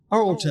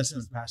Our Old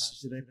Testament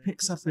passage today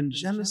picks up in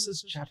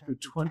Genesis chapter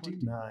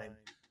 29,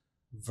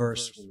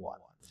 verse 1.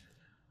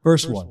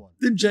 Verse 1,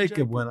 Then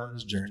Jacob went on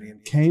his journey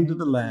and came to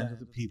the land of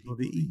the people of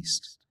the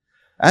east.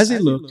 As he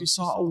looked, he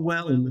saw a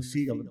well in the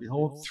field, and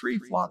behold, 3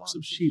 flocks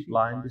of sheep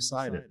lying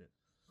beside it.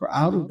 For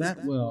out of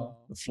that well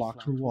the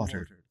flocks were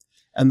watered,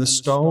 and the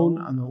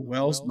stone on the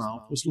well's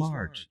mouth was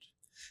large.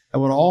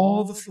 And when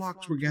all the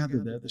flocks were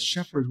gathered there, the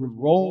shepherds would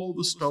roll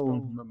the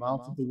stone from the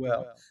mouth of the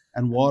well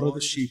and water the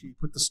sheep and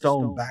put the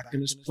stone back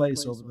in its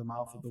place over the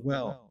mouth of the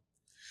well.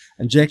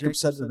 And Jacob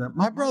said to them,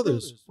 My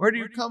brothers, where do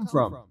you come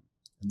from?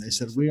 And they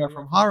said, We are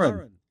from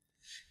Haran.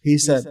 He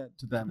said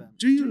to them,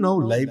 Do you know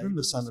Laban,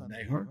 the son of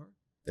Nahor?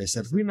 They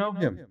said, We know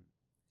him.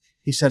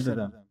 He said to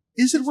them,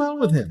 Is it well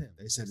with him?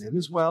 They said, It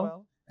is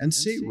well. And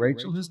see,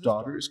 Rachel, his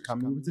daughter, is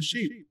coming with the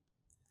sheep.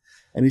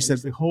 And he said,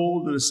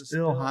 Behold, it is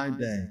still high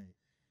day,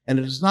 and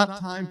it is not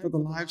time for the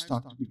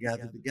livestock to be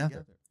gathered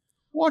together.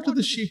 Water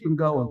the sheep and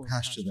go and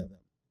pasture them.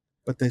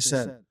 But they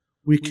said,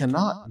 We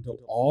cannot until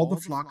all the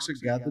flocks are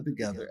gathered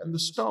together, and the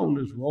stone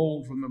is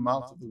rolled from the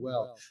mouth of the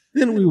well.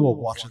 Then we will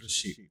water the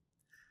sheep.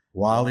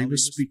 While he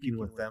was speaking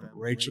with them,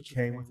 Rachel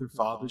came with her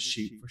father's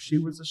sheep, for she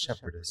was a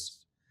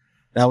shepherdess.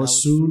 Now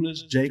as soon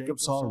as Jacob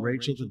saw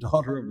Rachel, the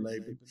daughter of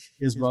Laban,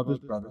 his mother's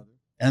brother,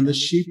 and the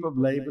sheep of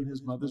Laban,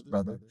 his mother's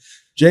brother,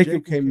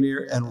 Jacob came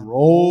near and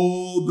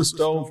rolled the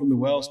stone from the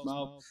well's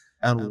mouth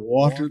and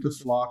watered the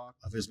flock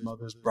of his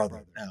mother's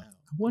brother. Now,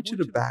 I want you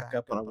to back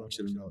up and I want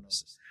you to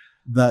notice.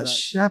 The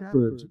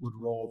shepherds would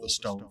roll the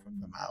stone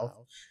from the mouth,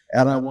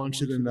 and I want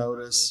you to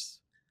notice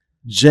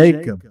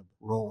Jacob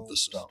rolled the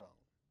stone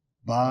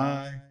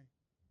by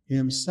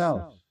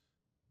himself.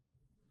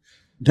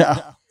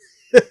 Now,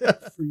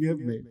 forgive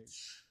me,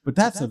 but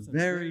that's a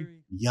very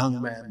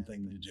young man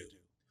thing to do.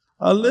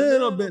 A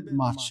little bit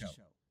macho.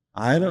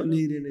 I don't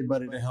need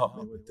anybody to help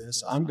me with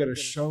this. I'm going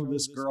to show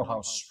this girl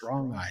how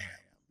strong I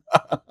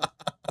am.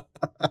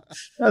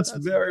 That's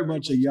very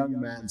much a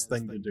young man's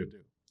thing to do.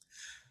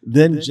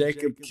 Then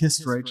Jacob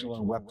kissed Rachel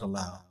and wept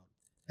aloud.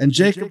 And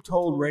Jacob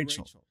told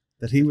Rachel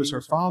that he was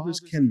her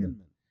father's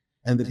kinsman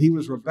and that he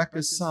was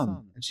Rebekah's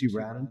son. And she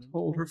ran and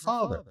told her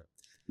father.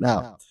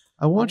 Now,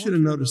 I want you to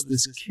notice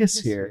this kiss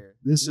here.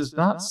 This is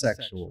not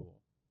sexual.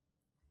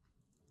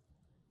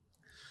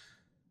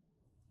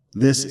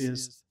 This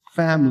is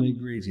family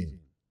greeting.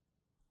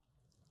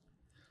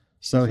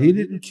 So he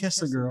didn't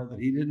kiss a girl that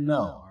he didn't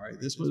know. All right,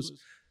 this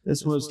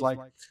was like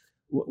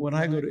when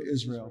I go to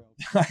Israel.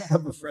 I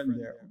have a friend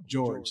there,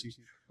 George. He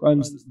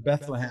runs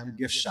Bethlehem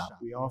Gift Shop.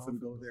 We often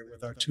go there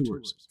with our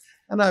tours,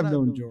 and I've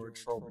known George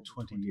for over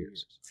 20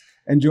 years.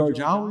 And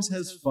George always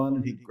has fun,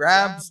 and he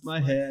grabs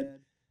my head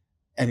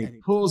and he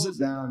pulls it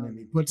down, and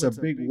he puts a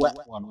big wet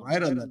one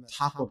right on the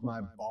top of my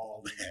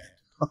bald head.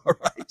 All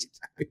right.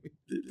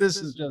 This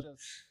is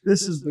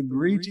the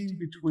greeting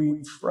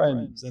between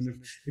friends.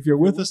 And if you're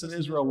with us in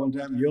Israel one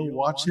time, you'll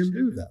watch him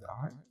do that.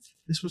 All right.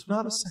 This was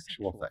not a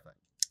sexual thing.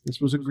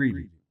 This was a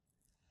greeting.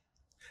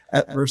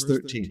 At verse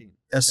 13,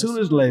 as soon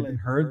as Laban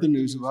heard the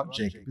news about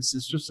Jacob, his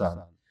sister's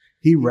son,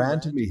 he ran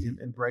to meet him,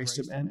 embraced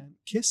him, and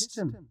kissed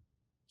him.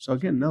 So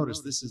again, notice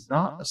this is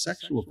not a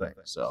sexual thing.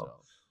 So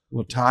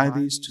we'll tie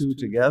these two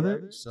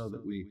together so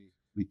that we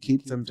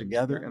keep them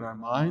together in our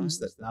minds,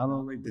 that not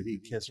only did he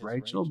kiss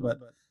Rachel, but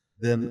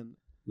then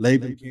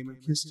Laban came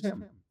and kissed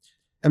him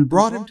and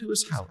brought him to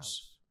his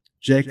house.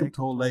 Jacob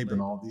told Laban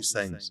all these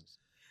things.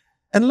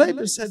 And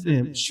Laban said to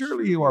him,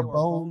 Surely you are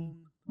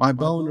my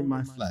bone and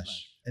my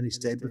flesh. And he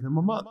stayed with him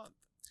a month.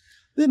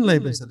 Then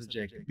Laban said to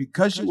Jacob,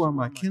 Because you are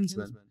my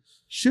kinsman,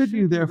 should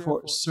you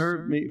therefore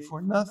serve me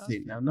for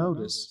nothing? Now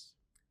notice,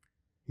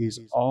 he's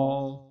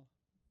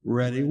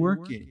already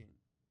working.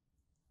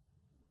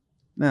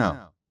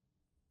 Now,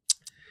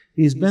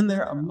 he's been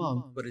there a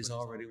month, but he's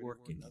already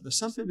working. Now, there's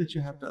something that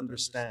you have to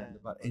understand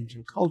about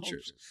ancient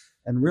cultures.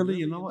 And really,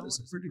 you know what? It's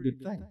a pretty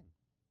good thing.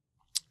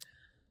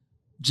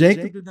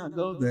 Jacob did not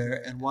go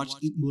there and watch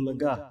Eat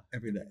Mulaga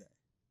every day.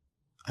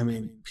 I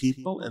mean,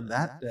 people in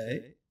that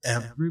day,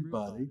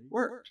 everybody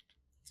worked.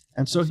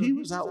 And so he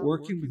was out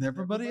working with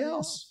everybody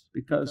else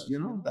because,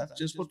 that's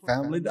just what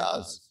family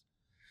does.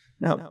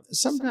 Now,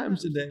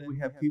 sometimes today we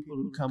have people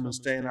who come and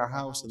stay in our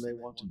house and they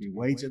want to be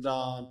waited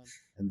on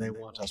and they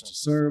want us to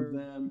serve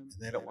them. And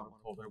they don't want to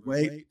pull their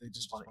weight. They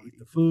just want to eat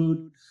the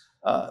food.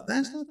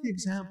 That's not the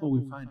example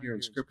we find here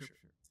in Scripture.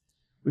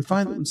 We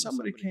find that when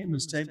somebody came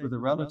and stayed with a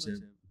relative,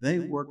 they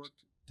worked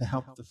to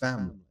help the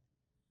family.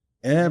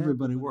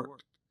 Everybody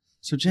worked.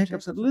 So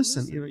Jacob said,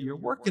 Listen, you're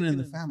working in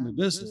the family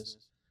business.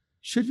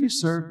 Should you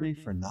serve me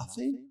for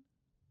nothing?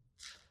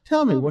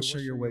 Tell me, what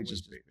shall your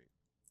wages be?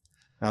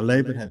 Now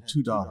Laban had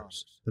 2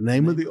 daughters. The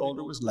name of the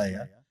older was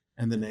Leah,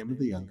 and the name of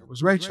the younger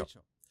was Rachel.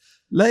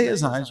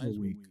 Leah's eyes were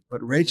weak,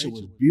 but Rachel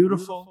was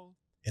beautiful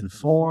in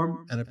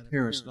form and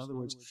appearance. In other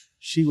words,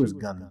 she was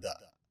gunda.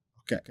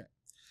 Okay.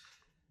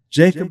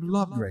 Jacob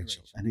loved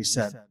Rachel, and he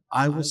said,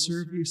 I will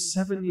serve you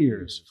 7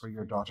 years for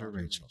your daughter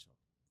Rachel.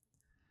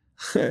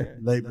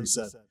 Laban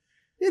said,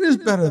 It is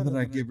better that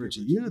I give her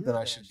to you than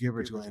I should give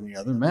her to any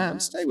other man.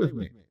 Stay with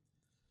me.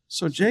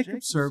 So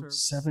Jacob served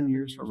 7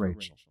 years for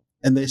Rachel.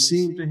 and they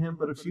seemed to him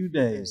but a few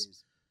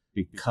days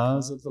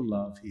because of the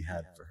love he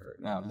had for her.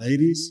 Now,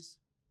 ladies,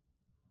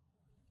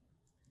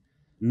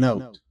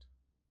 note,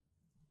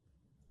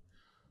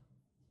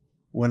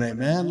 when a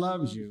man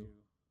loves you,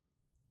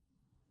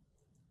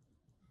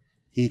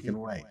 he can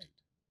wait.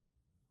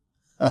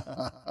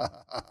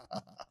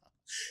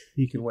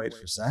 He can wait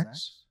for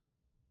sex.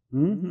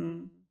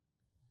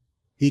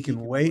 He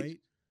can wait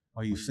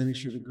while you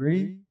finish your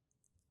degree.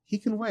 He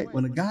can wait.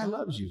 When a guy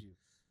loves you,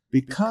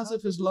 because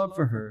of his love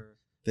for her,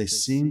 they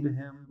seem to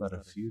him but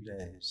a few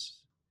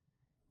days.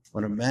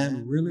 When a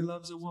man really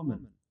loves a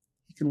woman,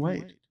 he can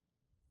wait.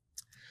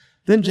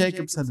 Then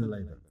Jacob said to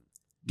Laban,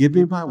 "Give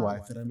me my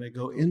wife that I may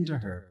go into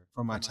her,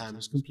 for my time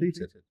is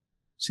completed."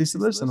 She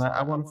said, "Listen,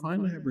 I want to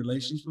finally have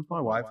relations with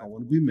my wife. I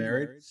want to be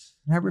married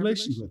and have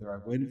relations with her.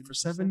 I've waited for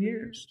 7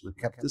 years. We've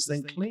kept this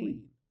thing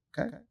clean."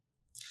 Okay?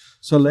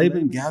 So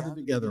Laban gathered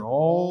together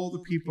all the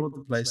people of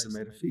the place and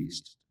made a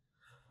feast.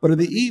 But in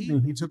the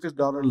evening he took his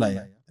daughter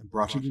Leah and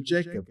brought her to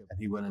Jacob, and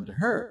he went into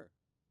her.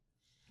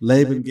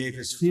 Laban gave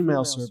his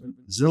female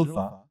servant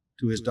Zilpah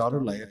to his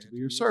daughter Leah to be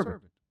her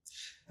servant.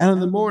 And in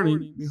the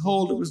morning,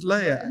 behold, it was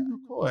Leah.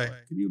 And boy,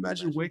 can you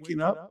imagine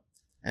waking up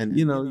and,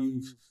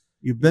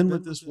 you've been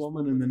with this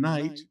woman in the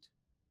night,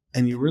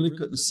 and you really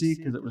couldn't see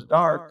because it was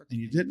dark, and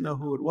you didn't know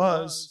who it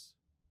was.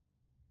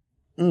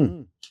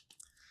 And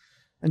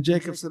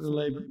Jacob said to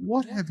Laban,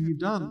 "What have you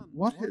done?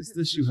 What is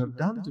this you have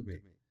done to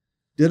me?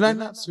 Did I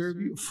not serve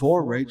you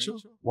for Rachel?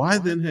 Why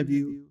then have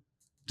you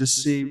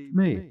deceived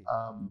me?"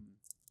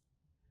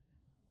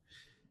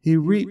 He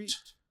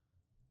reaped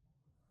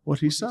what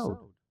he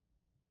sowed.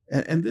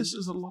 And this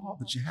is a law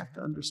that you have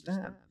to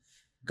understand.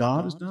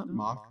 God is not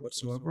mocked.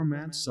 Whatsoever a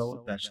man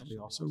soweth, that shall he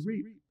also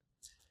reap.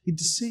 He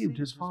deceived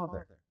his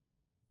father.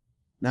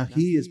 Now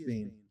he is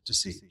being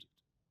deceived.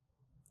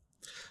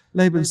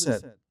 Laban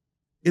said,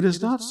 "It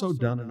is not so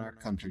done in our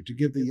country to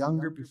give the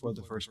younger before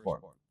the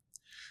firstborn.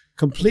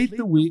 Complete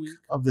the week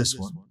of this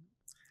one,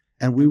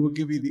 and we will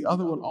give you the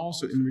other one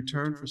also in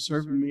return for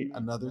serving me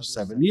another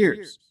 7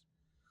 years."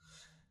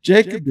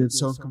 Jacob did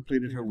so and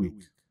completed her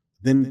week.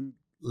 Then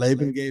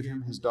Laban gave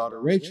him his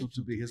daughter Rachel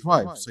to be his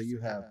wife. So you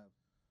have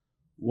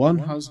one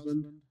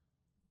husband,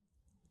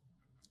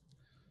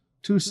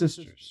 2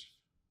 sisters.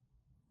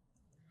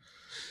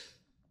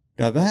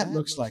 Now that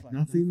looks like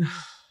nothing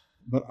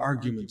but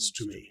arguments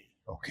to me.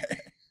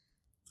 Okay.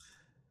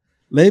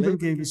 Laban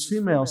gave his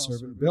female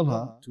servant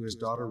Bilhah to his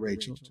daughter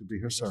Rachel to be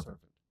her servant.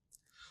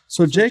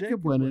 So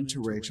Jacob went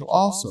into Rachel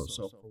also.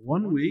 So for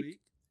 1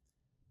 week,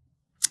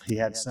 he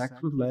had sex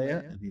with Leah,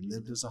 and he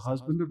lived as a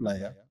husband of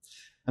Leah.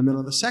 And then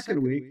on the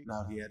second week,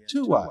 now he had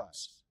 2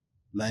 wives,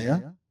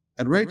 Leah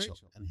and Rachel,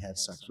 and he had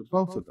sex with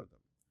both of them.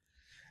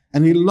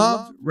 And he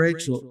loved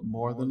Rachel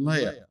more than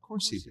Leah. Of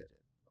course he did.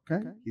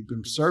 Okay? He'd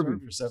been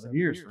serving for 7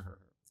 years for her.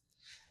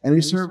 And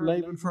he served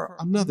Laban for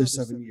another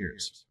 7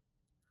 years.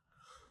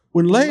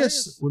 When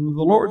the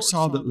Lord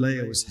saw that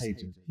Leah was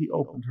hated, he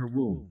opened her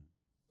womb,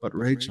 but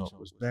Rachel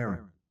was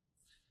barren.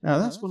 Now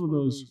that's one of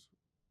those,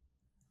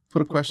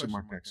 put a question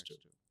mark next to it.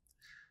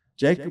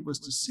 Jacob was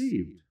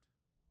deceived.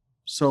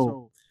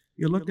 So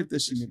you look at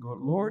this and you go,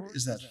 "Lord,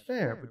 is that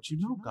fair?" But you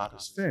know God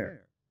is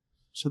fair.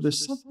 So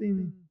there's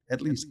something,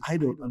 at least I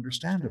don't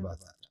understand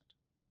about that.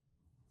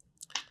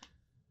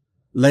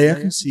 Leah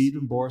conceived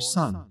and bore a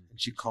son,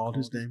 and she called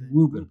his name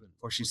Reuben,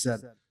 for she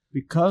said,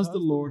 "Because the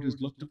Lord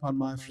has looked upon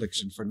my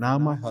affliction, for now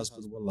my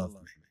husband will love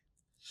me."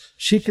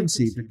 She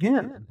conceived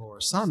again and bore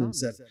a son, and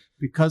said,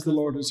 "Because the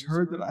Lord has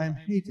heard that I am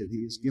hated,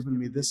 he has given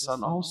me this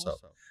son also."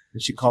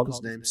 And she called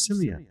his name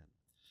Simeon.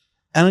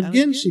 And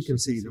again she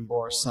conceived and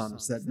bore a son,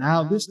 and said,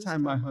 "Now this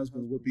time my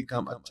husband will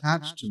become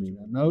attached to me."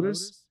 Now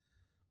notice,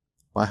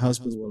 my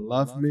husband will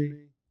love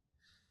me.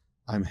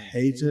 I'm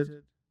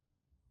hated.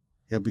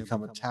 He'll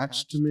become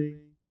attached to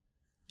me.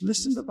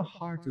 Listen to the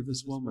heart of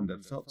this woman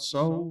that felt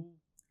so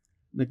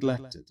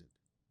neglected.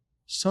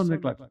 So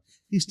neglected.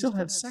 He still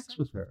had sex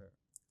with her,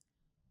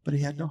 but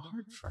he had no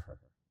heart for her.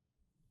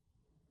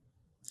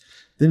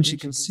 Then she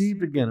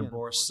conceived again and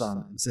bore a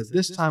son, and said,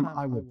 "This time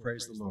I will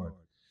praise the Lord."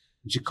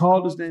 And she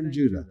called his name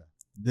Judah.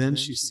 Then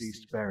she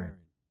ceased bearing.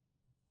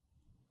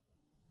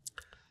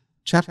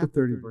 Chapter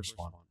 30, verse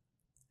 1.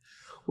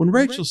 When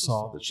Rachel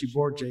saw that she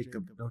bore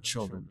Jacob no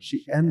children,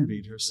 she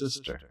envied her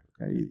sister.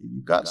 Okay,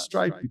 you've got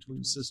strife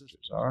between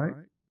sisters, all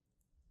right?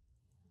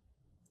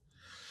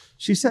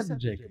 She said to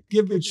Jacob,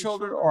 "Give me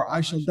children or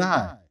I shall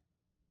die."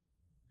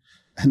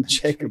 And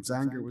Jacob's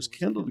anger was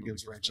kindled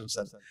against Rachel and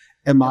said,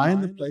 "Am I in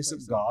the place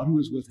of God who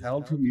has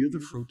withheld from you the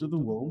fruit of the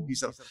womb?" He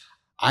said,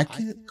 "I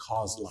can't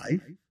cause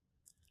life.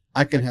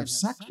 I can have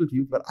sex with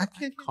you, but I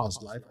can't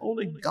cause life.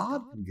 Only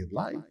God can give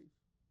life."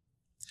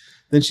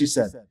 Then she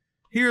said,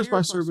 "Here's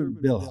my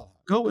servant Bilhah.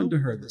 Go into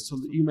her so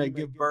that you may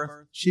give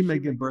birth, she may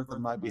give birth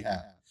on my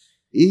behalf,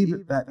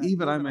 even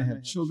I may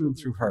have children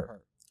through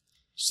her."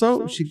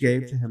 So she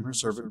gave to him her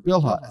servant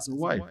Bilhah as a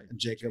wife, and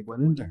Jacob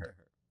went into her.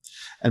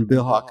 And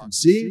Bilhah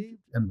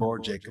conceived and bore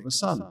Jacob a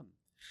son.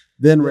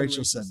 Then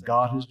Rachel said,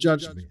 "God has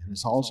judged me, and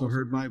has also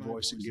heard my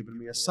voice and given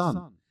me a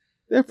son."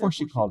 Therefore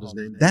she called his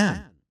name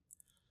Dan.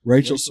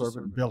 Rachel's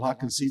servant Bilhah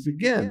conceived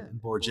again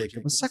and bore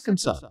Jacob a second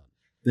son.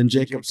 Then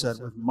Jacob said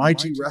with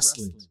mighty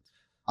wrestlings,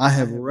 I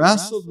have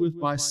wrestled with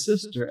my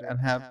sister and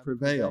have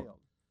prevailed.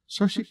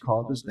 So she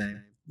called his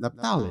name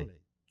Naphtali.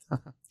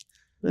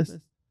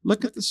 Listen,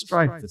 look at the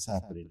strife that's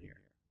happening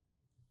here.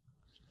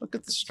 Look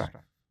at the strife.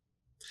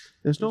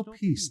 There's no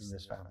peace in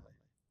this family.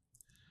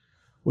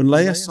 When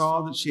Leah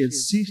saw that she had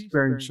ceased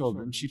bearing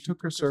children, she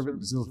took her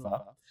servant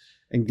Zilpah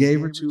and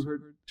gave her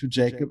to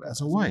Jacob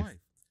as a wife.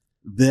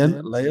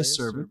 Then Leah's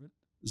servant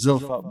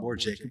Zilpah bore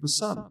Jacob a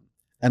son.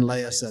 And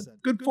Leah said,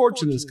 Good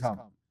fortune has come.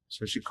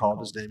 So she called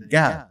his name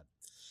Gad.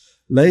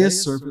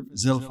 Leah's servant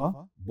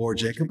Zilpah bore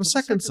Jacob a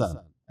second son.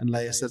 And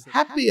Leah said,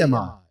 Happy am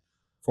I,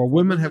 for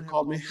women have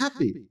called me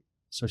happy.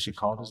 So she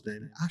called his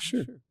name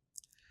Asher.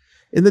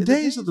 In the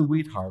days of the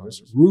wheat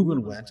harvest,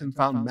 Reuben went and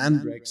found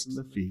mandrakes in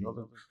the field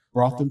and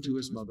brought them to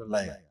his mother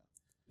Leah.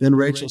 Then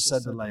Rachel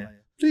said to Leah,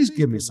 Please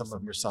give me some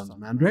of your son's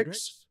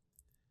mandrakes.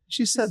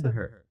 She said to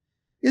her,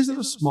 Is it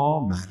a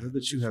small matter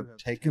that you have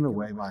taken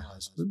away my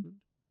husband?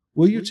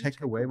 Will you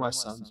take away my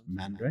son's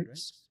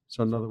mandrakes?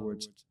 So in other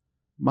words,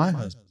 my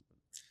husband.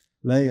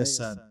 Leah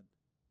said,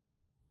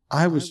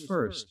 I was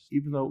first,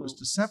 even though it was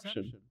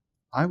deception,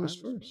 I was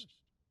first.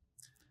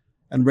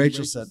 And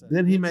Rachel said,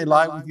 Then he may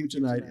lie with you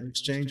tonight in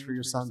exchange for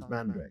your son's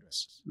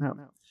mandrakes. Now,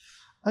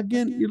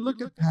 again, you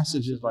look at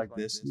passages like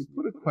this, and you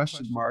put a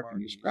question mark,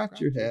 and you scratch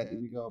your head,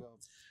 and you go,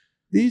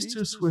 these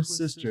two Swiss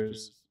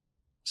sisters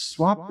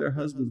swapped their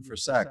husband for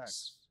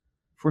sex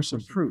for some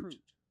fruit.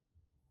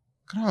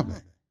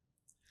 Grabe.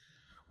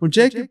 When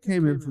Jacob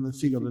came in from the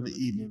field in the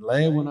evening,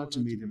 Leah went out to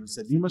meet him and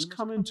said, You must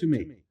come in to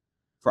me,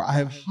 for I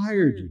have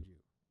hired you.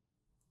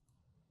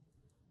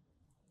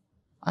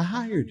 I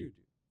hired you.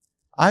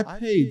 I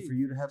paid for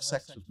you to have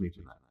sex with me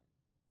tonight,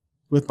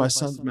 with my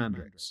son's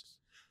mandrakes.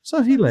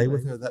 So he lay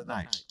with her that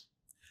night.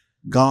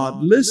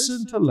 God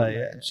listened to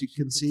Leah, and she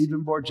conceived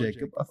and bore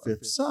Jacob a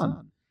fifth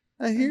son.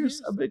 Now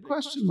here's a big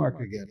question mark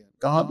again.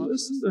 God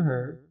listened to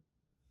her.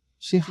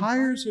 She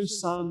hires her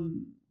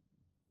son.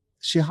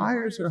 She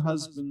hires her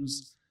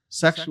husband's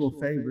sexual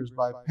favors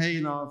by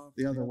paying off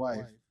the other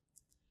wife.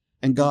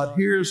 And God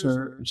hears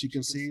her, and she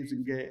conceives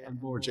and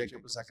bore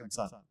Jacob a second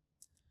son.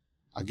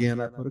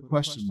 Again, I put a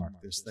question mark.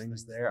 There's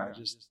things there I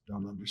just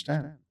don't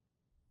understand.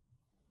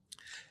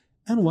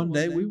 And one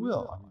day we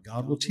will.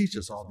 God will teach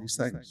us all these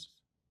things.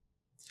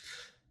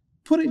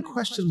 Putting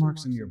question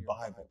marks in your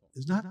Bible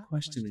is not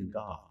questioning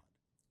God.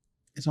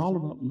 It's all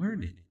about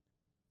learning.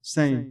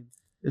 Saying,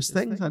 there's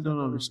things I don't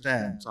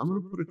understand, so I'm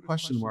going to put a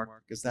question mark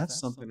because that's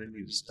something I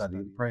need to study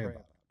and pray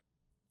about.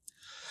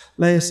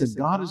 Leah said,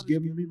 God has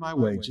given me my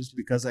wages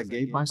because I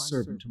gave my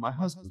servant to my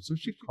husband. So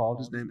she called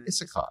his name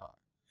Issachar.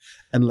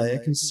 And Leah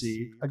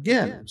conceived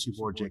again, and she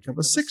bore Jacob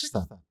a sixth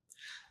son.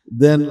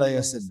 Then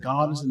Leah said,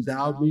 God has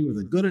endowed me with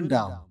a good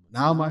endowment.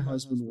 Now my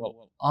husband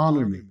will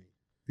honor me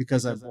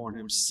because I've borne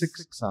him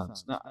 6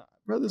 sons. Now,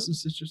 brothers and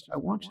sisters, I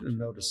want you to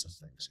notice some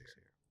things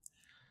here.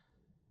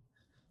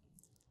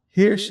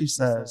 Here she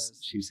says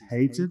she's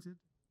hated.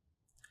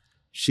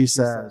 She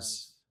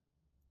says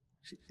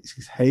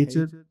she's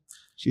hated.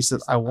 She said,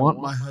 I want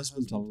my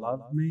husband to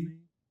love me.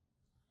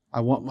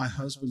 I want my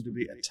husband to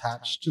be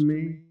attached to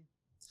me.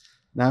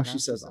 Now she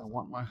says, I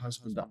want my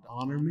husband to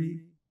honor me.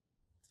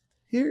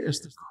 Here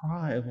is the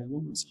cry of a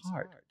woman's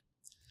heart.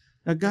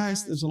 Now,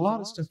 guys, there's a lot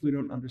of stuff we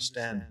don't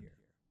understand here.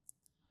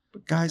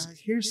 But guys,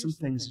 here's some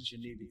things that you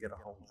need to get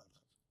a hold of.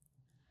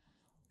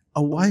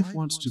 A wife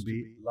wants to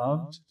be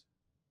loved.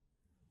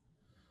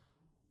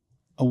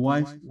 A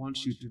wife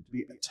wants you to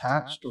be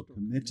attached or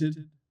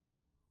committed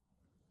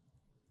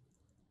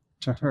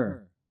to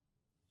her.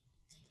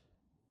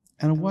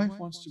 And a wife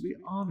wants to be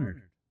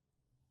honored.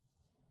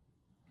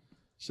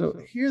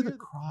 So hear the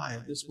cry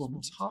of this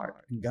woman's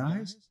heart. And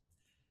guys,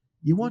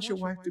 you want your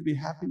wife to be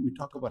happy? We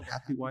talk about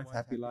happy wife,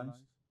 happy life.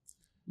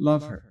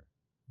 Love her.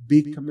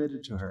 Be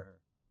committed to her.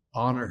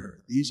 Honor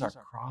her. These are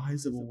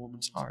cries of a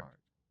woman's heart.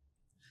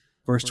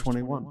 Verse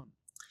 21.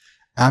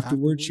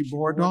 Afterwards she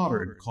bore a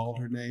daughter and called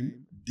her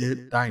name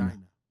Dinah.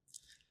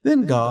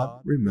 Then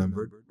God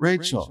remembered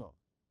Rachel.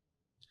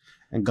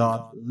 And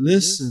God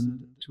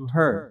listened to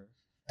her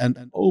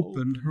and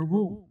opened her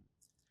womb.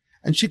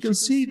 And she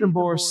conceived and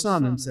bore a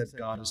son and said,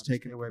 God has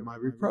taken away my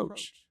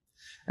reproach.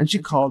 And she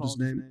called his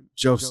name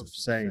Joseph,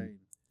 saying,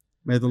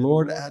 May the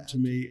Lord add to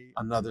me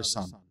another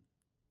son.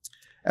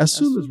 As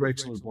soon as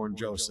Rachel had born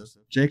Joseph,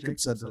 Jacob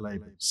said to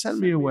Laban, Send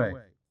me away,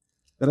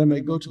 that I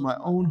may go to my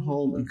own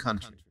home and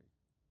country.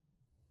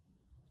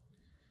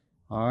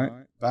 All right,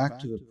 back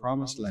to the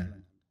promised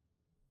land.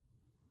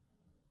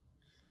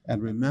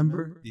 And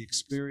remember the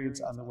experience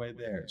on the way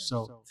there.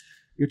 So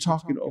you're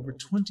talking over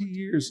 20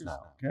 years now,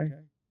 okay?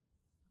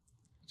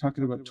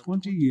 Talking about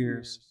 20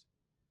 years.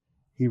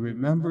 He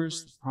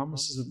remembers the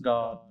promises of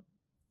God.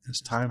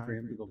 It's time for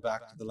him to go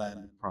back to the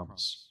land of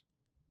promise.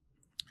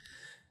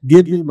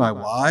 Give me my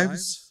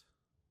wives,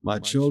 my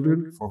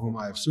children, for whom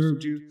I have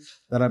served you,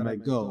 that I may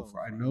go,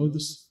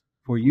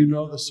 for you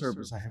know the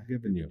service I have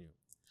given you.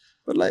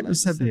 But Laban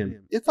said to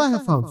him, If I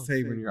have found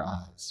favor in your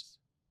eyes,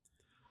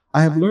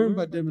 I have learned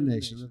by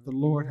divination that the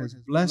Lord has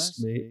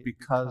blessed me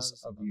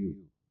because of you.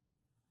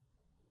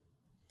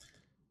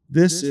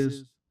 This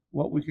is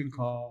what we can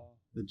call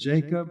the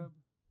Jacob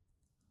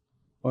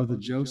or the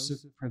Joseph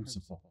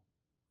principle.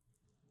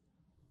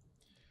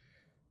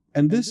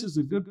 And this is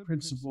a good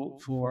principle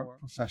for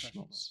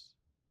professionals.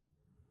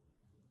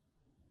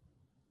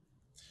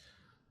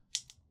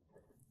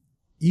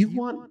 You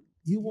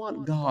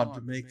want God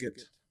to make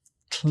it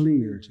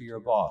clear to your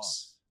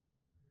boss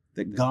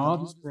that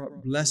God has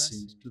brought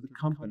blessings to the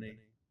company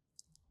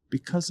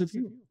because of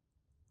you.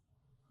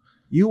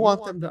 You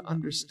want them to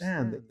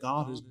understand that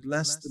God has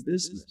blessed the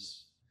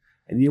business.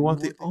 And you want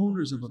the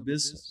owners of a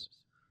business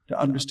to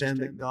understand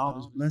that God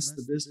has blessed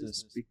the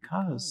business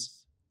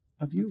because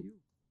of you.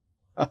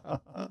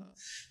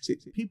 See,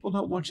 people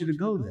don't want you to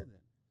go there.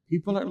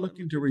 People aren't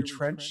looking to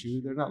retrench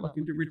you. They're not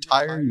looking to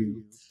retire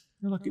you.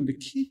 They're looking to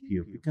keep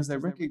you because they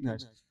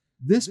recognize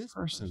this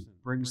person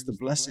brings the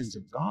blessings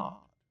of God.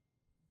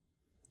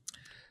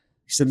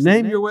 He said,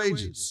 name your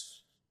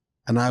wages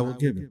and I will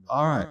give it.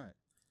 All right.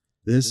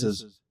 This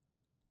is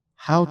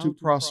how to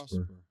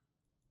prosper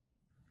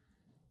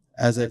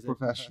as a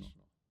professional.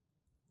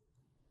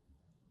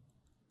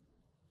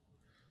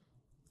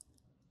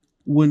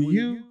 When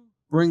you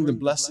bring the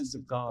blessings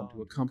of God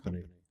to a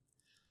company,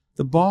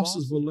 the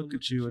bosses will look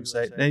at you and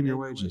say, name your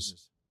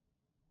wages.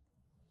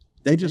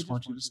 They just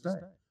want you to stay.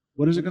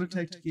 What is it going to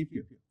take to keep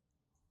you?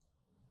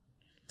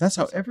 That's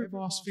how every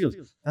boss feels.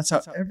 That's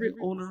how every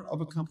owner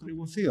of a company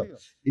will feel.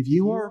 If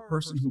you are a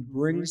person who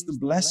brings the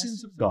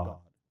blessings of God,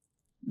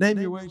 name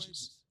your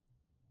wages.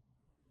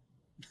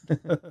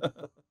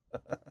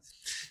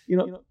 You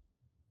know,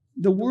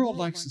 the world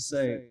likes to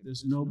say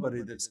there's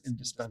nobody that's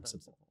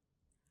indispensable.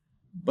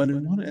 But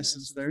in one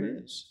essence, there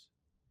is.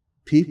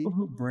 People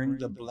who bring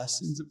the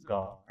blessings of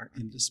God are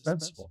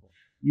indispensable.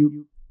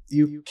 You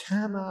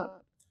cannot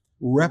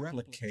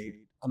replicate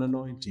an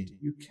anointing.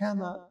 You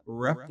cannot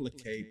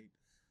replicate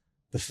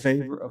the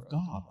favor of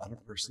God on a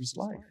person's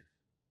life.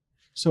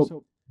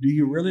 So, do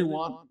you really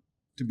want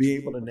to be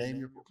able to name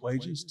your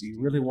wages? Do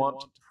you really want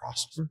to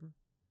prosper?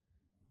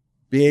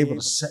 Be able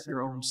to set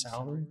your own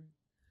salary?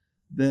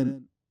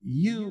 Then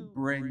you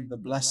bring the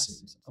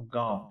blessings of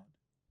God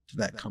to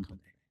that company.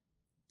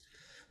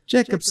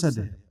 Jacob said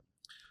to him,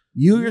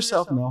 you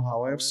yourself know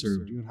how I have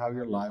served you and how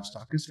your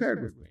livestock has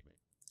fared with me.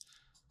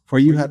 For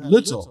you had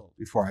little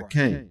before I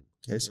came.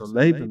 Okay, so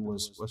Laban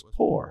was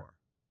poor.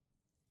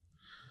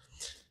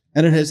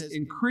 And it has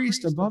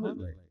increased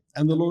abundantly.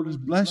 And the Lord has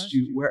blessed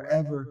you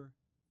wherever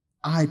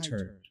I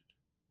turned.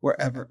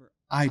 Wherever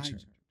I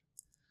turned.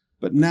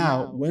 But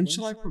now, when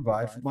shall I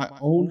provide for my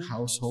own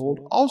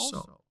household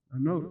also?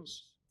 Now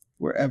notice,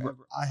 wherever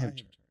I have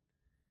turned.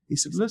 He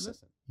said, listen,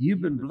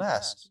 you've been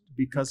blessed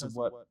because of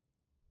what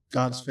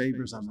God's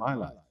favors on my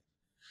life.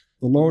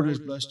 The Lord has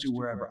blessed you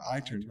wherever I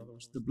turn. In other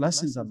words, the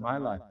blessings on my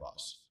life,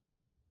 boss.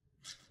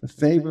 The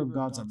favor of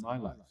God's on my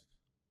life.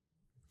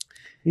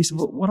 He said,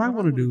 well, what I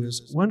want to do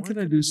is, when can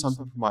I do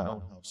something for my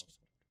own household?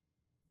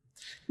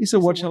 He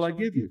said, what shall I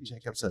give you?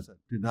 Jacob said,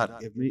 do not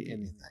give me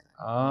anything.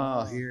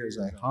 Here is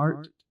a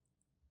heart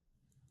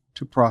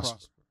to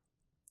prosper.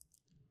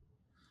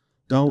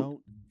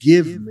 Don't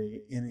give me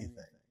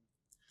anything.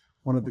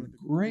 One of the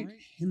great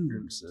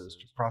hindrances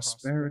to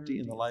prosperity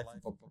in the life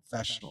of a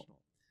professional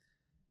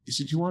is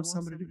that you want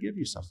somebody to give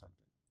you something.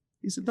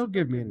 He said, don't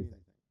give me anything.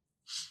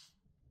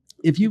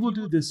 If you will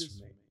do this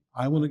for me,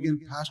 I will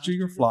again pasture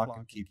your flock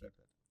and keep it.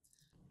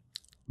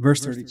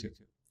 Verse 32.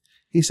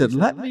 He said,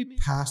 let me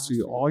pasture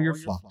you all your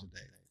flock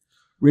today,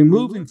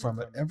 removing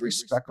from it every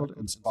speckled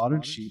and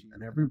spotted sheep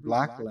and every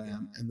black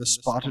lamb and the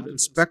spotted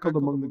and speckled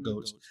among the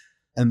goats,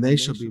 and they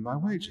shall be my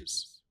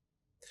wages.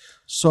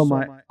 So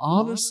my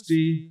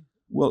honesty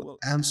will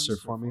answer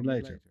for me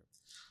later.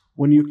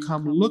 When you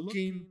come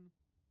looking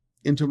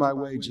into my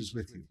wages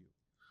with you,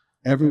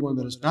 everyone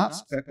that is not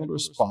speckled or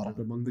spotted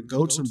among the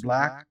goats and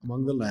black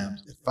among the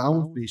lambs, if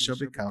found with me, shall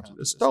be counted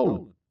as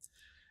stolen.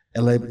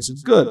 And Laban said,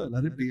 good,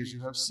 let it be as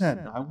you have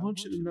said. Now I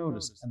want you to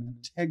notice an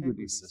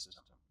integrity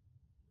system.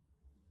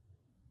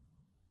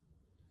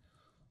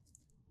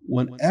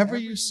 Whenever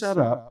you set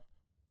up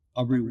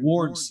a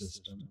reward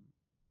system,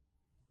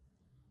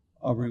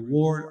 a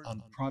reward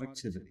on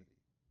productivity,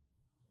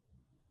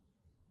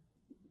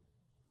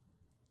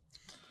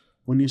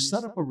 when you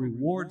set up a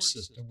reward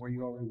system where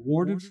you are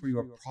rewarded for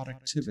your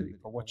productivity,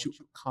 for what you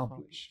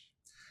accomplish,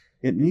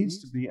 it needs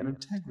to be an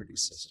integrity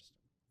system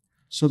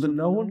so that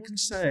no one can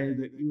say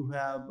that you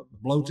have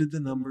bloated the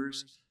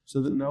numbers,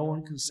 so that no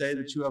one can say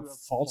that you have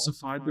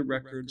falsified the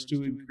records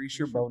to increase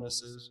your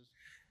bonuses.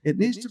 It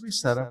needs to be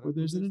set up where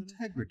there's an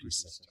integrity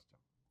system.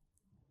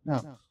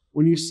 Now,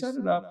 when you set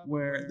it up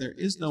where there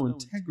is no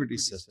integrity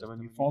system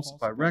and you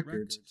falsify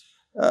records,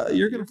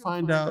 you're going to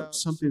find out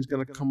something's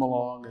going to come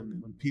along,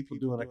 and when people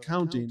do an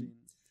accounting,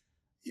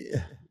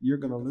 you're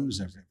going to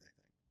lose everything.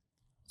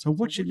 So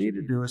what you need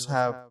to do is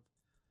have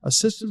a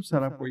system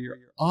set up where your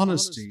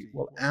honesty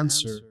will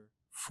answer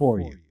for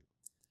you.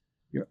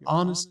 Your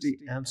honesty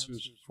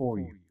answers for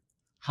you.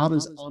 How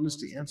does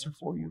honesty answer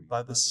for you?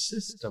 By the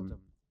system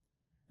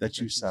that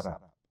you set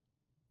up.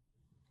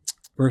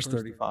 Verse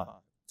 35.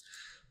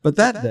 But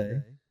that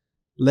day,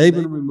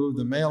 Laban removed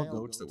the male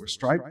goats that were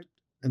striped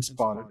and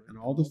spotted, and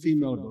all the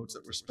female goats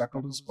that were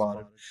speckled and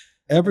spotted,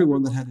 every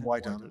one that had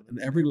white on it, and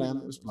every lamb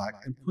that was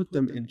black, and put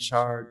them in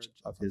charge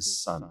of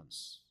his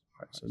sons.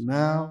 All right, so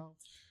now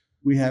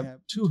we have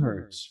two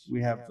herds.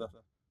 We have the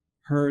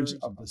herds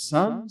of the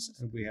sons,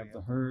 and we have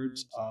the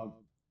herds of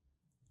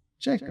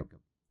Jacob.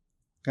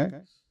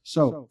 Okay?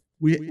 So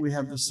we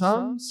have the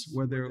sons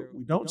where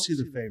we don't see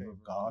the favor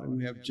of God, and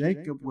we have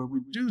Jacob where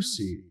we do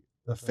see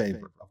the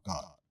favor of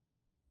God.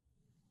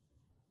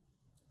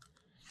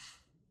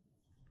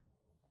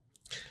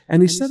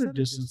 And he set a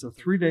distance of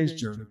 3 days'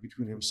 journey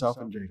between himself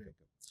and Jacob.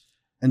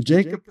 And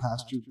Jacob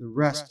pastured the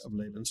rest of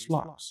Laban's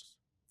flocks.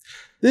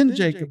 Then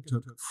Jacob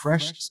took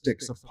fresh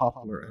sticks of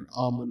poplar and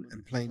almond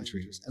and plane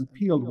trees and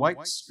peeled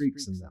white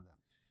streaks in them,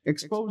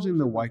 exposing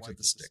the white of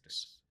the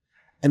sticks.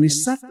 And he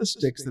set the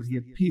sticks that he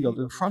had peeled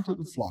in front of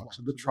the flocks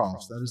of the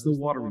troughs, that is, the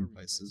watering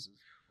places,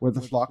 where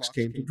the flocks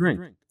came to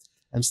drink.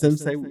 And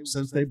since they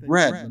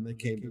bred when they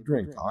came to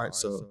drink. All right,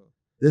 so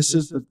this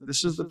is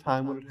the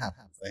time when it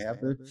happens.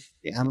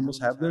 The animals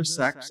have their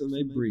sex and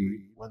they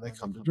breed when they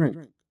come to drink.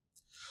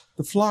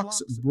 The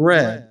flocks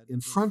bred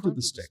in front of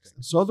the sticks,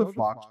 and so the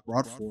flocks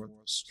brought forth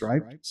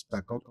striped,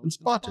 speckled, and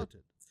spotted.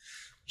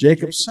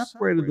 Jacob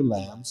separated the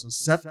lambs and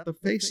set the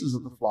faces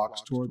of the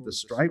flocks toward the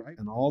striped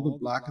and all the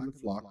black in the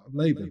flock of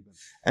Laban.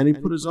 And he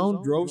put his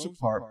own droves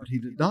apart, but he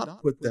did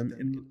not put them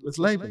in with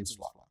Laban's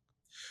flock.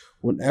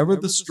 Whenever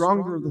the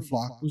stronger of the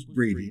flock was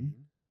breeding,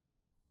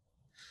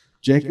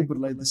 Jacob would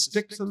lay the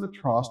sticks in the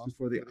troughs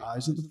before the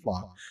eyes of the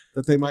flock,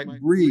 that they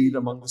might breed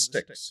among the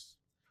sticks.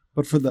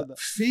 But for the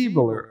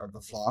feebler of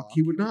the flock,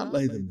 he would not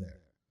lay them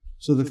there.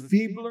 So the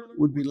feebler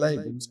would be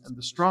Laban's, and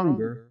the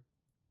stronger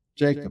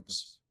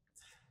Jacob's.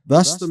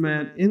 Thus the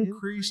man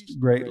increased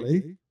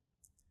greatly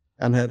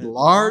and had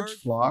large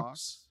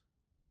flocks,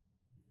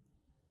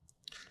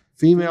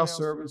 female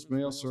servants,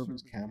 male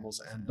servants,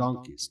 camels, and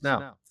donkeys.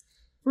 Now,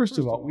 first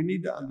of all, we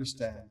need to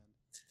understand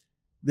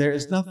there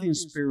is nothing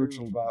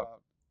spiritual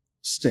about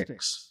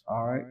sticks,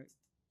 all right?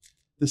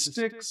 The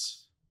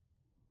sticks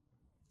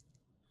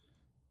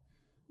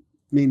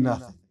mean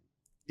nothing.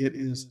 It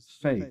is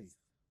faith.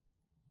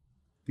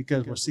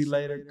 Because we'll see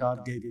later,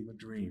 God gave him a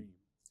dream.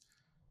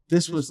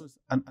 This was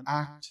an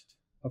act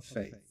of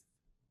faith.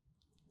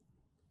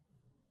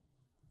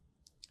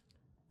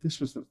 This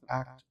was an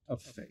act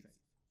of faith.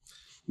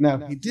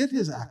 Now, he did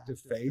his act of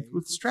faith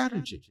with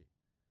strategy.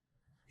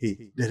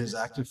 He did his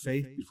act of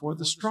faith before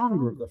the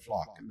stronger of the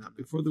flock and not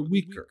before the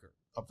weaker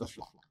of the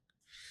flock.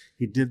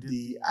 He did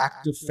the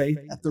act of faith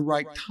at the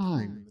right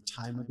time, the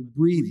time of the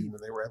breeding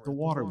when they were at the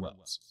water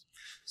wells.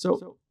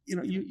 So,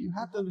 you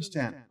have to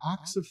understand,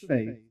 acts of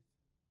faith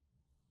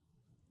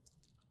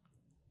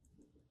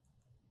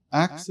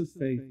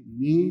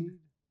need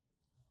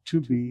to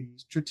be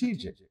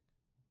strategic.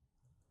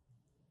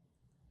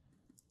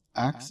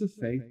 Acts of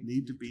faith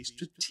need to be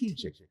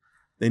strategic.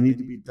 They need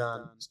to be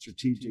done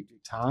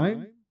strategic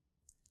time,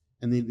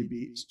 and they need to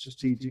be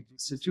strategic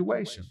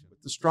situation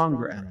with the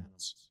stronger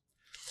animals.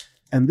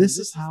 And this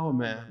is how a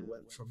man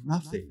went from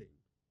nothing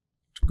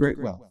to great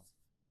wealth.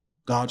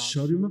 God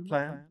showed him a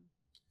plan.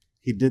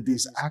 He did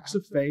these acts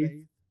of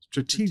faith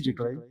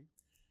strategically,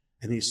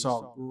 and he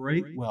saw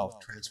great wealth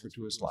transfer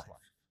to his life.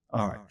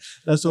 All right,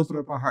 let's open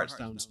up our hearts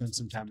now and spend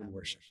some time in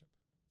worship.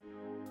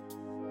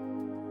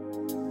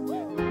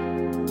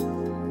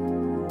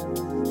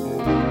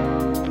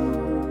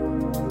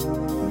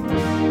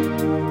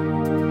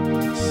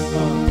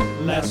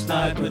 Last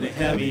night with a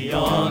heavy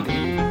on,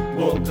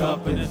 woke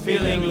up and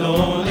feeling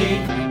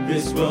lonely.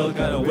 This world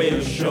got a way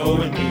of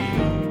showing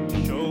me.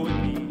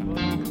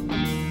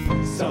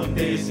 Some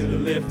days it'll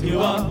lift you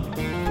up,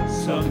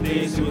 some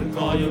days it will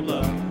call your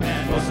bluff.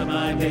 And most of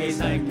my days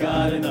I ain't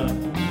got enough.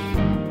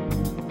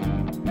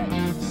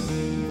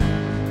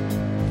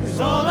 'Cause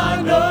all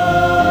I know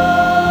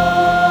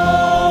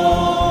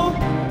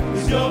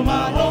is you're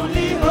my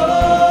only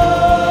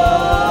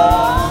hope.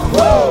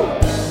 Woo!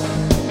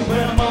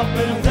 When I'm up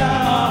and I'm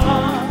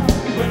down,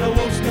 when the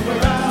wolves come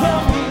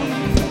around,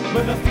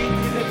 when my feet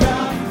hit the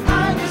ground, I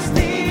just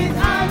need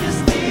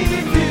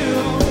you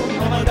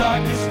on my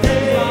darkest days.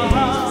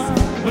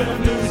 When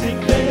I'm losing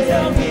faith,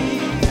 tell me,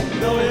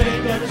 though it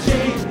ain't gonna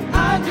change,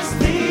 I just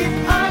need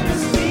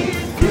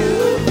you.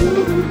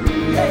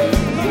 Hey.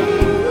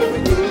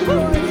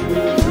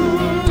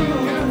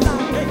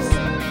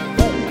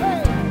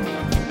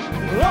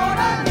 Lord,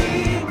 I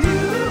need you.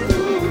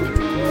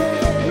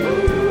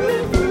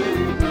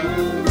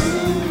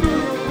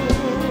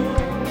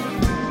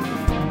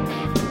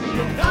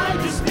 I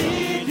just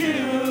need you.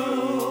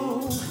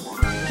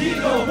 You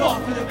go walk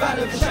through the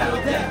valley of the shadow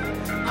of death.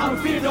 I don't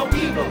fear no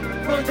evil,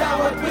 for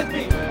thou art with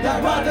me, thy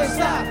rod and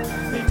staff.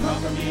 They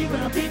comfort me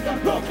when I'm beat, I'm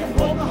broken.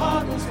 Hold my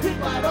heart, will speak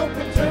wide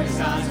open. Turn his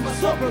eyes, my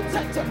soul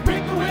protector.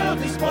 Break the will of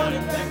these one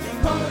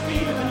infected. Comfort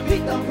me when I'm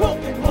beat, I'm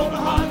broken. Hold my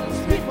heart, will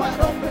speak wide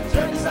open.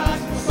 Turn his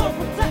eyes, my soul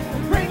protector.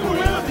 Break the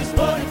will of these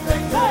one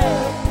infected.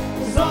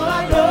 'Cause all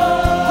I know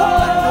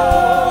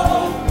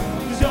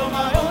is you're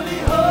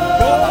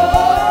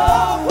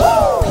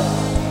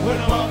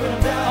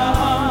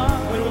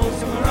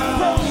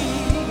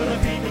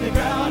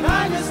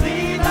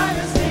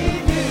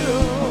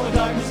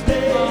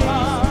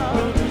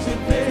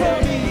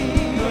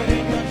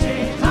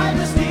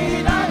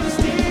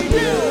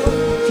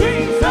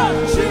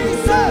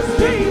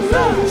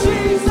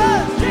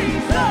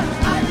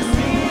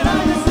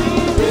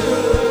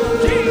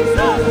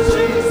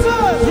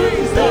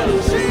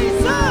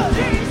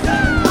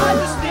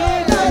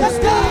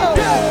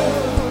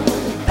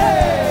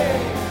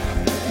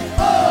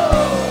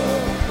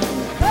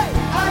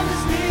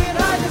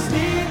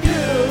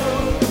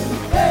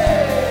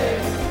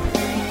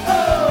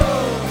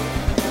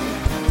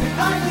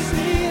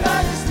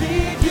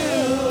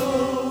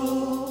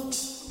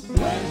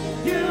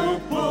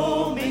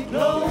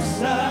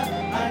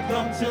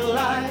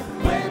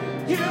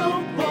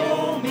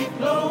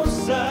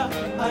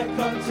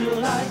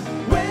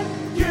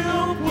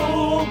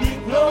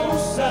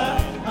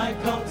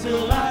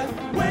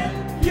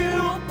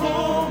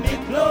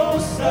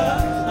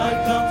I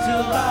come to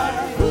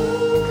life.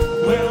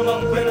 When I'm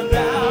up, when I'm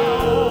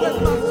down. When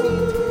my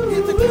feet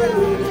hit the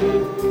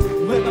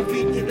ground. When my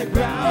feet hit the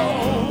ground.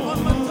 On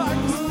my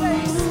darkest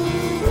place.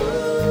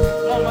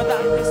 On my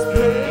darkest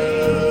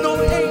place. No,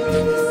 it ain't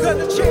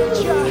gonna change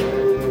ya.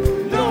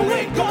 No, it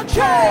ain't gonna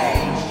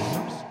change.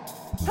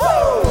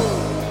 Woo!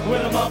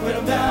 When I'm up, when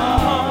I'm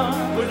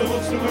down. When the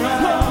wolves swim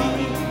around.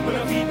 When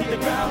my feet hit the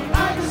ground. I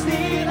just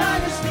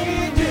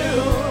need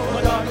you. On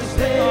my darkest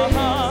day.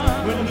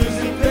 When I'm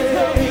losing faith.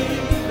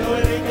 No,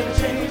 it ain't gonna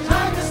change. I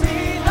just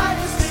need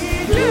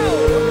you.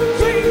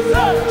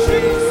 Jesus,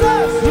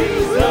 Jesus,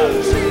 Jesus,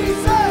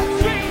 Jesus,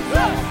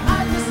 Jesus. I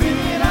just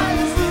need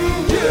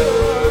you.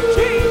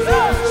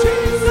 Jesus,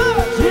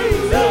 Jesus,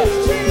 Jesus,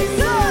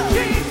 Jesus,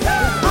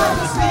 Jesus. I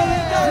just need.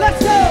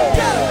 Let's go.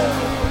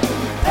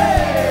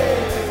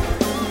 Hey,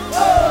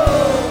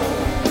 oh,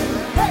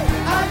 hey.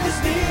 I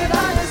just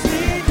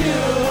need you.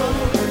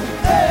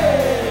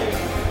 Hey,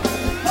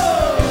 oh,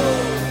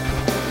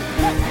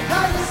 hey. I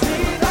just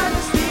need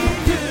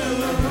you.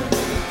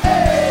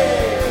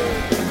 Hey,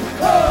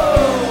 oh,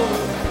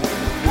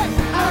 hey.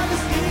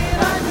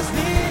 I just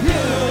need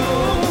you.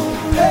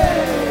 Hey,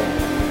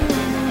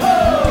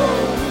 oh,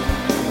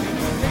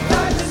 I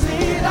just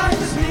need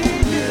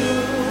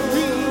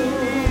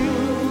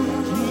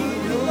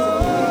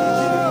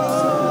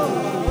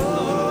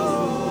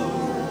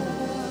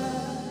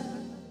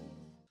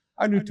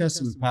Our New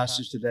Testament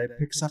passage today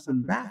picks up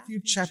in Matthew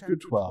chapter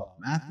 12.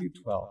 Matthew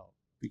 12,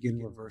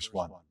 beginning with verse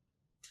 1.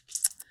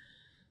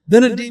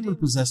 Then a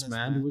demon-possessed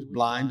man who was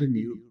blind and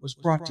mute was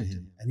brought to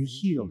him, and he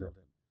healed him,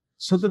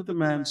 so that the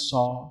man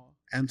saw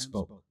and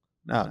spoke.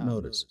 Now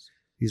notice,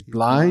 he's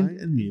blind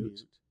and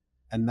mute,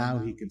 and now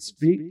he can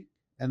speak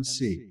and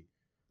see.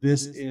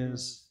 This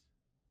is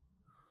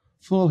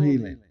full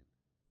healing.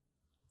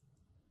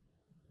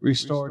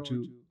 Restore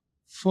to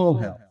full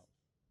health.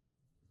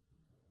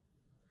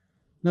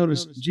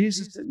 Notice,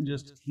 Jesus didn't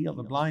just heal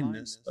the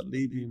blindness, but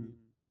leave him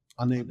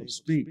unable to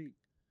speak.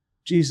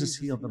 Jesus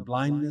healed the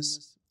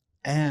blindness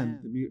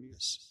and the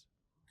muteness.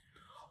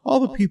 All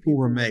the people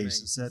were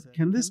amazed and said,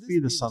 "Can this be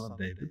the Son of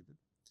David?"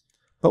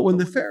 But when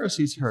the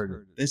Pharisees heard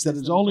it, they said,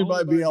 "It's only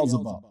by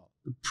Beelzebub,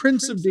 the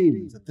prince of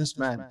demons, that this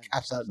man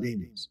casts out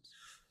demons."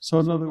 So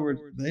in other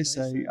words, they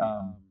said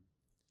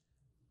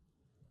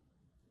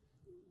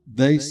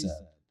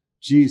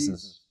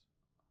Jesus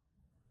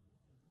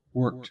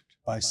worked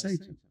by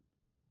Satan.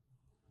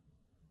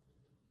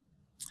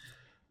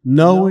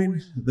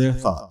 Knowing their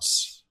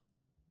thoughts,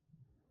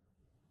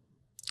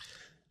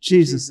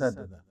 Jesus said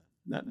to them,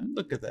 now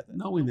look at that,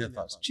 knowing their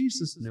thoughts.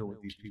 Jesus knew what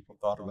these people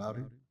thought about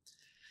him.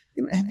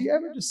 You know, have you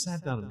ever just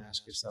sat down and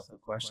asked yourself the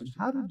question,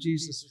 how did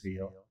Jesus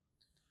feel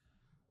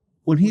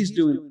when he's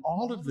doing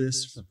all of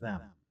this for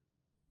them?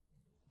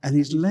 And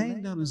he's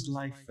laying down his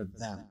life for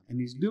them,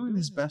 and he's doing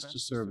his best to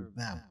serve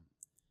them.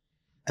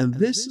 And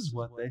this is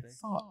what they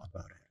thought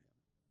about it.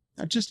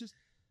 Now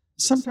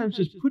sometimes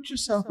just put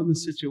yourself in the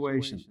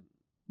situation,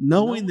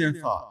 knowing their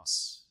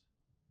thoughts.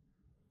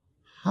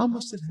 How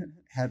must it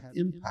have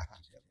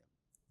impacted him?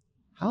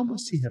 How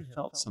must he have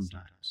felt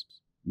sometimes,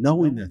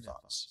 knowing their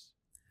thoughts?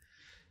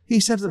 He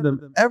said to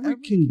them, "Every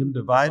kingdom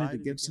divided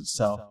against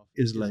itself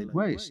is laid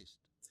waste.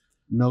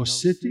 No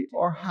city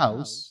or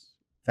house,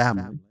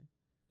 family,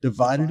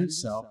 divided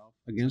itself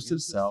against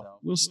itself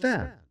will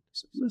stand." He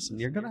said, listen,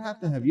 you're going to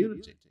have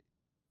unity.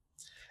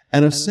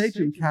 And if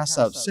Satan casts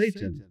out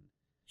Satan,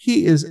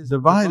 he is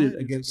divided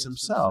against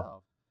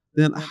himself.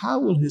 Then how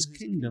will his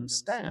kingdom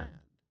stand?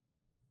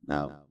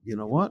 Now, you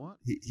know what?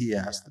 He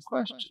asked the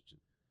question.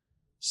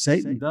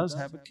 Satan does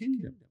have a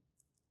kingdom.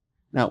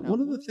 Now,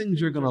 one of the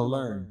things you're going to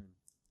learn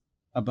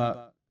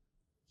about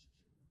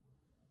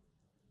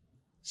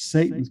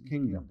Satan's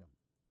kingdom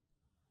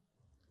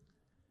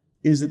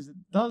is it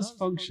does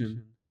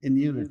function in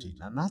unity.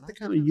 Now, not the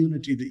kind of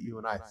unity that you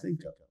and I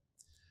think of.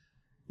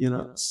 You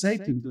know,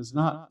 Satan does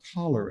not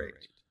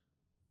tolerate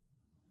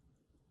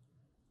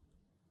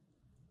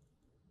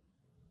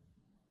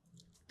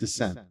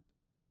dissent.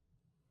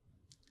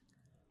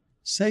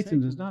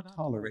 Satan does not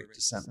tolerate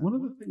dissent. One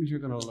of the things you're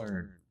going to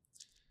learn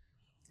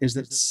is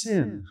that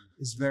sin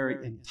is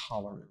very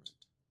intolerant.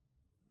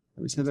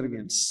 Let me say that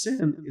again.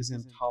 Sin is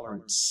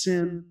intolerant.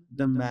 Sin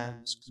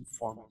demands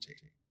conformity.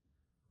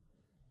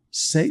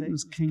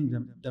 Satan's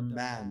kingdom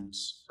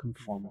demands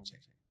conformity.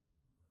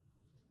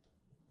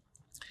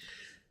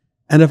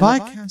 And if I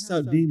cast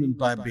out demons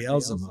by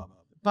Beelzebub,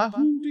 by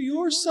whom do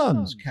your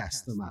sons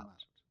cast them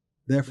out?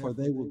 Therefore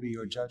they will be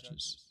your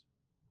judges.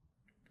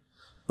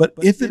 But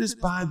if it is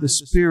by the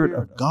Spirit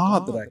of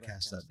God that I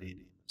cast out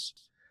demons,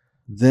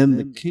 then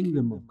the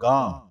kingdom of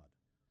God.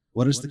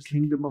 What is the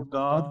kingdom of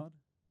God?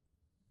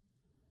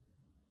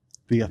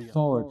 The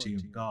authority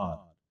of God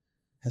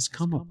has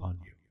come upon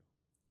you.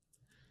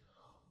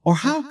 Or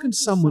how can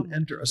someone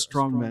enter a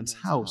strong man's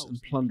house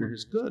and plunder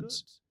his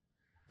goods,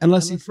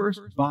 unless he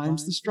first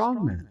binds the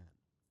strong man?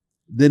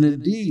 Then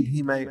indeed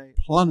he may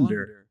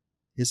plunder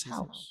his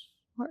house.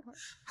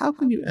 How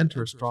can you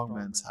enter a strong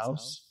man's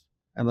house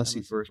unless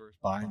he first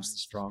binds the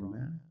strong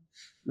man?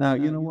 Now,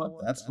 you know what?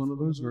 That's one of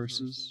those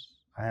verses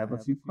I have a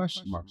few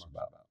question marks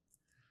about.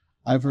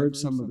 I've heard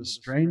some of the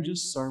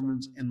strangest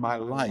sermons in my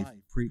life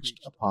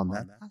preached upon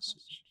that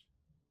passage.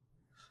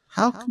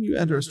 How can you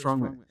enter a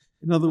strong man?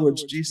 In other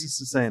words, Jesus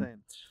is saying,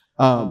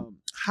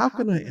 how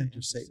can I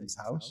enter Satan's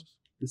house?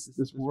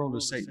 This world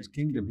is Satan's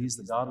kingdom. He's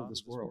the God of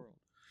this world.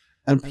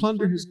 And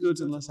plunder his goods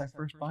unless I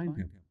first bind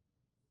him.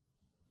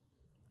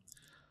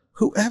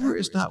 Whoever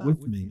is not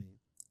with me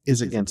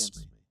is against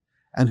me.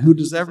 And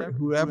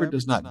whoever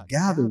does not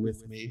gather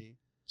with me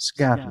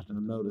scatters. Now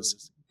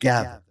notice,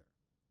 gather.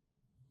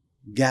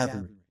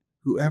 Gathering.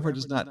 Whoever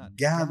does not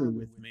gather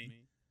with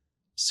me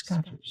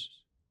scatters.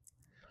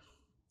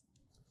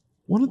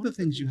 One of the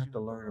things you have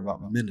to learn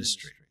about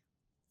ministry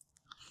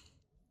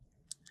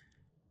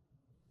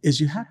is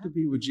you have to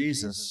be with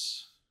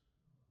Jesus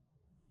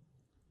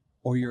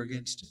or you're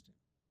against him.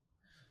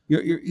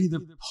 You're either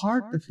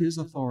part of his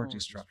authority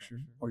structure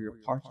or you're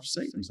part of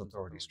Satan's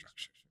authority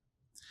structure.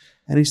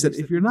 And he said,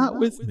 if you're not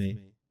with me,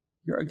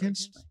 you're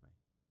against me.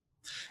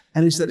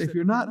 And he said, if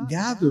you're not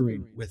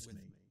gathering with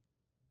me,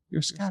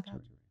 you're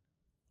scattering.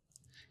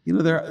 You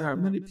know, there are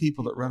many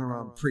people that run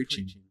around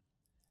preaching,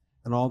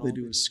 and all they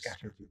do is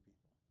scatter people.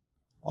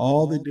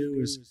 All they do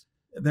is,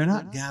 they're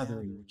not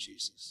gathering with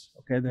Jesus.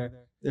 Okay,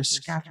 they're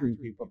scattering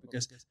people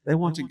because they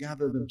want to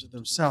gather them to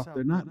themselves.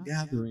 They're not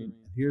gathering,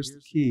 here's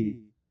the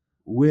key,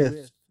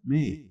 with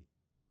me.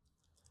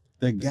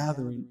 They're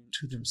gathering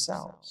to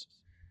themselves.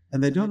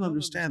 And they don't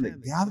understand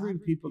that gathering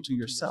people to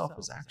yourself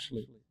is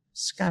actually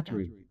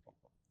scattering people.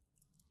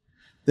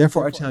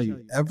 Therefore, I tell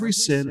you, every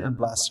sin and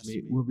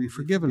blasphemy will be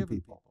forgiven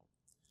people.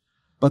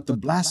 But the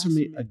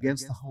blasphemy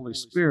against the Holy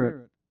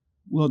Spirit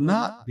will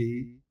not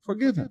be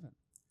forgiven.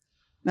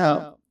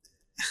 Now,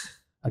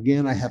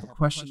 again, I have a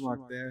question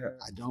mark there.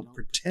 I don't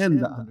pretend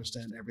to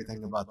understand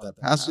everything about that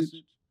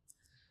passage.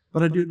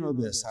 But I do know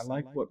this. I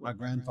like what my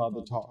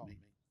grandfather taught me.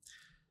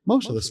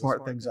 Most of the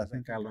smart things I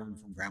think I learned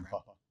from Grandpa.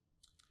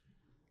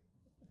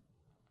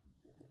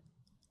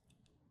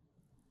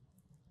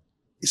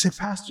 You say,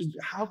 Pastor,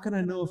 how can I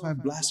know if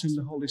I've blasphemed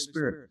the Holy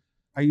Spirit?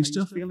 Are you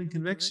still feeling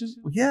conviction?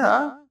 Well,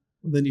 yeah.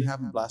 Well, then you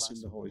haven't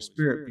blasphemed the Holy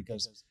Spirit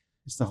because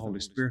it's the Holy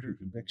Spirit who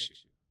convicts you.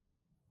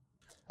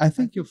 I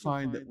think you'll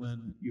find that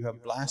when you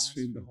have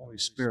blasphemed the Holy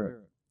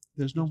Spirit,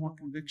 there's no more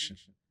conviction.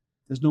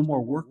 There's no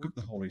more work of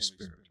the Holy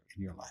Spirit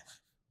in your life.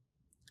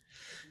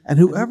 And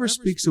whoever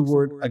speaks a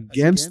word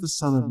against the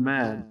Son of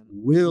Man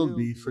will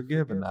be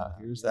forgiven. Now,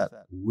 here's that,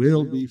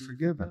 will be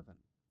forgiven.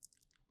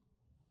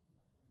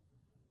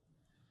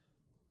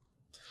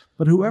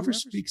 But whoever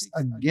speaks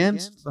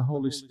against the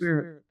Holy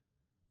Spirit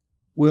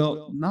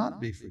will not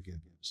be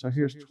forgiven. So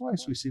here's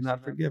twice we see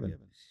not forgiven.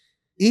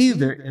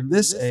 Either in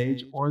this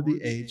age or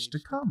the age to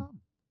come.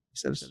 He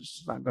said it's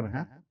just not going to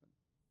happen.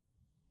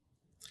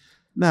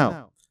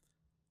 Now,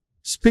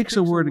 speaks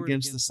a word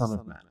against the Son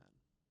of Man.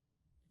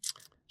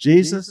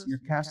 Jesus,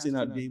 you're casting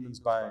out demons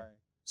by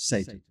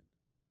Satan.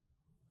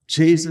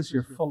 Jesus,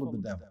 you're full of the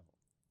devil.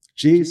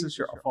 Jesus,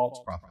 you're a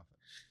false prophet.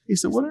 He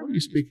said, whatever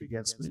you speak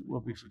against me will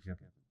be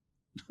forgiven.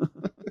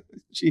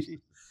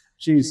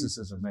 Jesus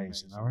is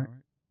amazing, all right?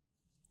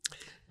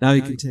 Now he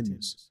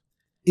continues.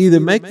 Either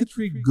make the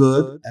tree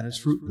good and its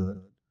fruit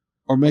good,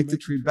 or make the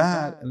tree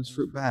bad and its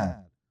fruit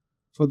bad.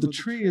 For the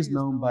tree is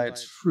known by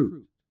its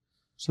fruit.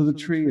 So the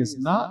tree is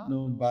not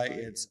known by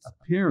its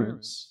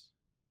appearance,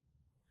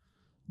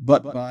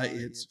 but by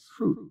its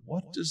fruit.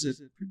 What does it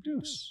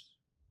produce?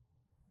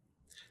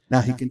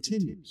 Now he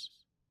continues.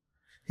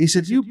 He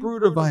said, you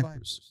brood of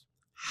vipers,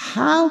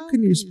 how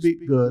can you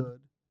speak good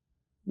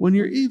when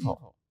you're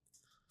evil?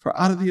 For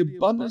out of the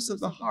abundance of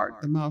the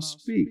heart, the mouth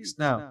speaks.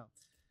 Now,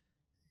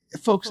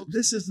 folks,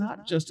 this is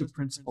not just a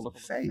principle of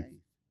faith.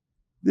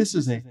 This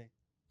is a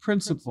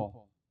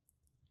principle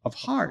of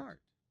heart.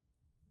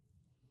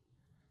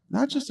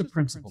 Not just a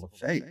principle of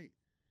faith.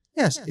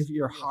 Yes, if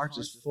your heart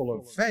is full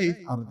of faith,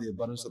 out of the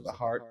abundance of the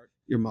heart,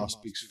 your mouth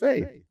speaks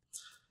faith.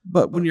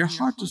 But when your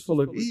heart is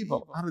full of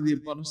evil, out of the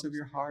abundance of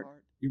your heart,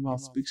 your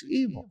mouth speaks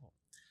evil.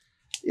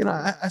 You know,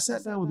 I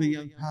sat down with a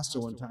young pastor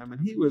one time,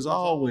 and he was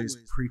always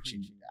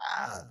preaching,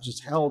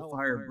 just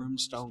hellfire,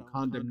 brimstone,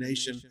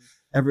 condemnation.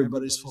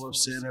 Everybody's full of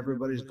sin.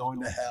 Everybody's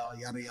going to hell,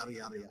 yada, yada,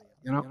 yada, yada.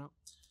 You know,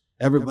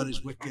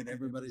 everybody's wicked.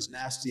 Everybody's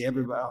nasty.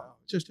 Everybody,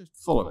 just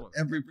full of it.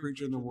 Every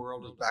preacher in the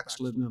world is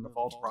backslidden and a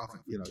false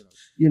prophet. You know,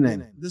 you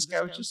name it. This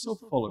guy was just so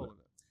full of it.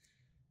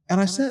 And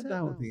I sat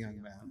down with the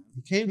young man.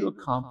 He came to a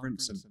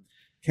conference and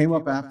came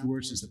up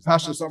afterwards and said,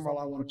 Pastor Summerall,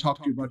 I want to talk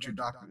to you about your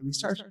doctrine. And he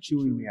starts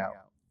chewing me out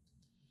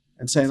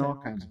and saying all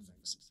kinds of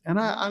things. And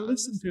I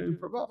listened to him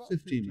for about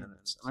 15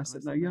 minutes. And I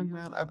said, now, young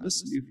man, I've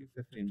listened to you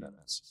for 15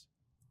 minutes.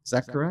 Is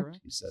that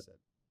correct? He said,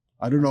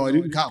 I don't know. I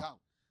didn't count.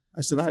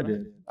 I said, I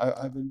did.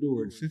 I've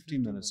endured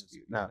 15 minutes of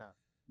you. Now,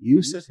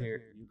 you sit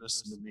here and you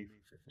listen to me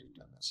for 15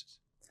 minutes.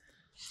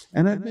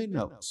 And I've made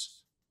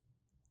notes.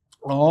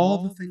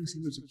 All the things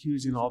he was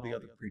accusing all the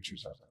other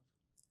preachers of.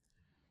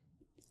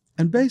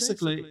 And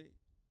basically,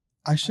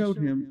 I showed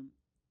him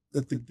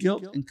that the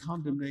guilt and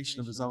condemnation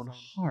of his own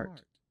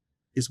heart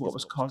is what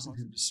was causing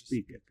him to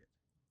speak it.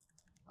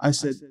 I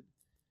said,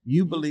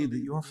 you believe that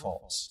you're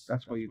false.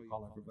 That's why you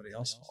call everybody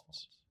else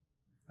false.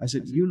 I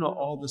said, you know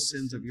all the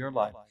sins of your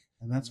life,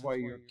 and that's why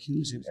you're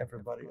accusing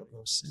everybody of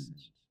those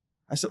sins.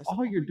 I said,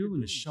 all you're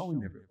doing is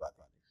showing everybody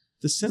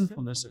the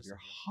sinfulness of your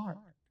heart.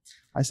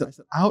 I said,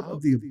 out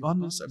of the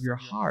abundance of your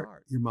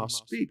heart, your mouth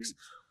speaks.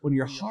 When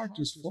your heart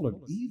is full of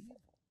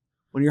evil,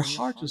 when your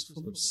heart is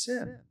full of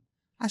sin,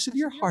 I said,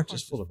 your heart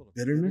is full of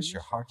bitterness,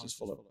 your heart is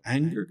full of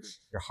anger,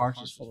 your heart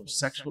is full of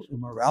sexual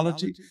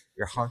immorality,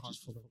 your heart is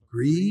full of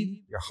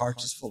greed, your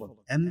heart is full of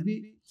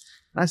envy.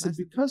 And I said,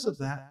 because of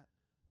that,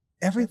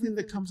 everything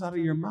that comes out of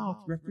your mouth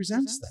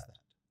represents that.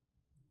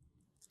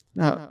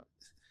 Now,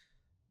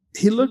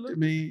 he looked at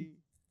me,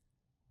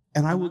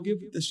 and I will give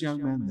this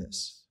young man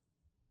this.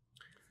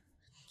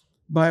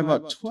 By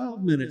about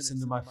 12 minutes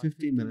into my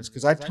 15 minutes,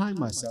 because I timed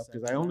myself,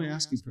 because I only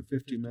asked him for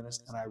 15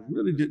 minutes, and I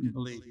really didn't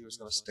believe he was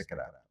going to stick it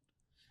out.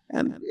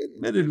 And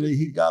admittedly,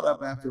 he got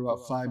up after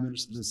about 5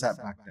 minutes and then sat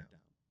back down.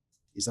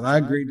 He said, I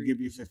agreed to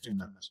give you 15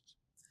 minutes.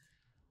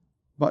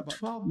 About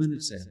 12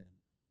 minutes in,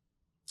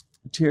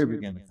 a tear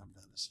began to come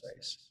down his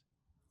face.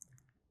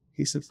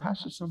 He said,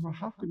 Pastor Summerall,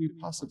 how can you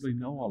possibly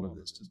know all of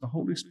this? Does the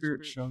Holy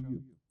Spirit show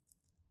you?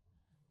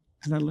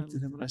 And I looked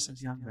at him and I said,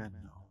 young man,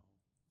 no.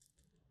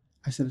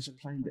 I said, it's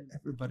plain to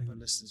everybody who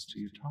listens to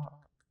you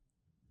talk.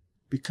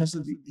 Because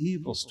of the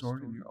evil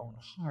stored in your own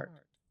heart.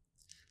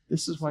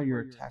 This is why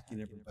you're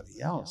attacking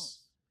everybody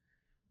else.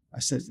 I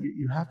said,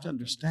 you have to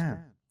understand,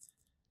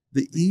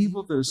 the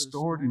evil that is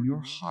stored in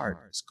your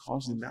heart is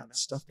causing that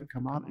stuff to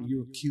come out, and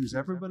you accuse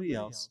everybody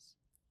else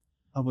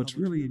of what's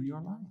really in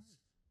your life.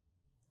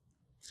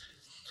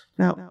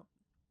 Now,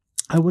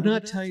 I would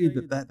not tell you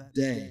that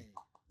day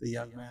the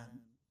young man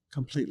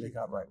completely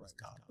got right with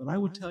God, but I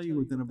would tell you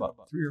within about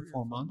 3 or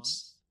 4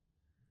 months,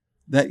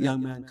 that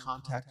young man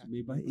contacted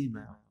me by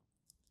email.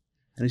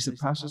 And he said,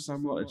 Pastor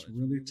Summerall, it's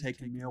really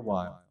taken me a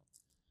while.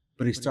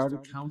 But he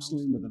started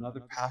counseling with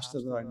another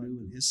pastor that I knew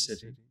in his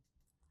city.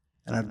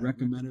 And I'd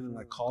recommended, and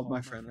I called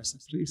my friend. I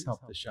said, please help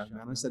this young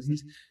man. I said,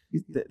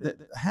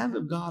 the hand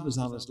of God is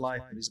on his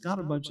life, and he's got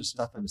a bunch of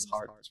stuff in his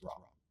heart that's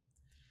wrong.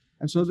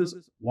 And so this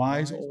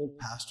wise old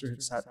pastor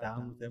had sat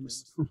down with him.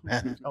 This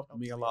man who helped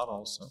me a lot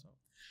also.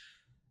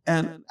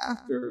 And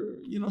after,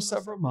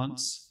 several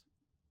months,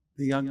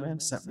 the young man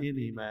sent me an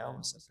email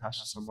and said,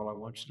 Pastor Summerall, I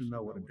want you to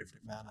know what a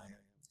different man I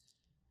am.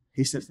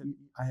 He said,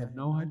 I had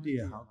no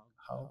idea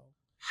how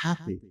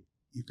happy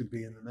you could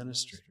be in the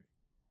ministry.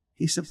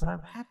 He said, but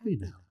I'm happy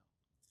now.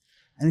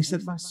 And he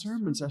said, my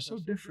sermons are so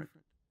different.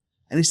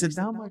 And he said,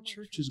 now my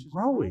church is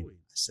growing.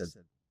 I said,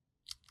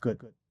 good.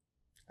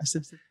 I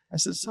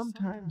said,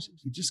 sometimes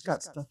you just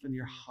got stuff in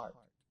your heart.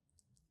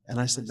 And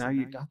I said, now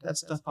you got that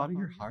stuff out of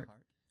your heart.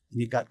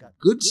 And you got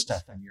good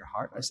stuff in your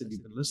heart. I said,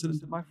 you've been listening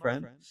to my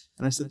friend.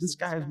 And I said, this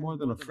guy is more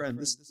than a friend.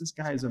 This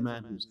guy is a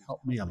man who's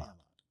helped me a lot.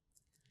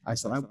 I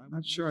said, I'm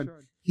not sure.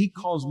 He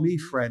calls me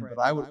friend,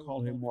 but I would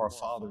call him more a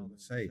father in the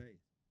faith.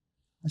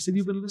 I said,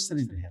 you've been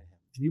listening to him,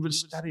 and you've been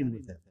studying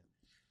with him.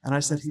 And I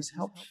said, he's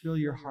helped fill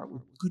your heart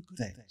with good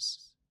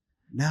things.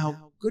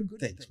 Now, good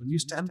things. When you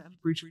stand up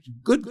and preach,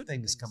 good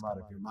things come out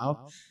of your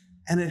mouth,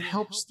 and it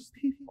helps the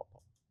people.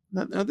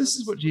 Now, this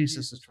is what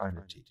Jesus is trying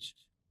to teach.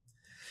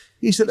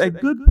 He said, a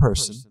good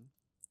person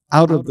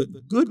out of the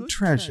good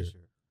treasure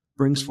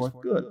brings forth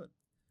good.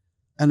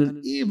 And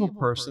an evil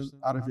person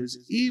out of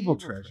his evil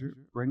treasure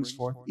brings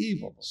forth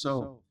evil.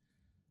 So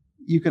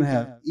you can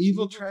have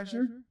evil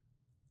treasure,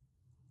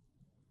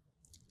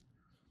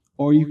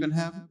 or you can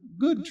have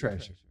good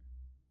treasure.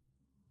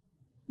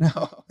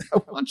 Now, I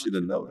want you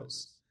to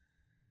notice,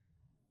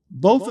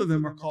 both of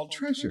them are called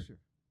treasure.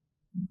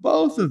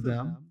 Both of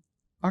them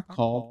are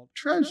called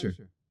treasure.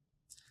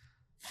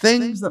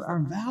 Things that are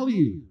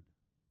valued.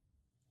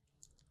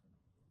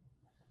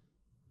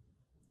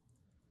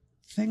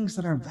 Things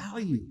that are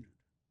valued.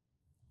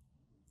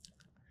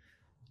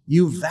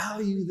 You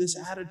value this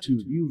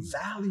attitude. You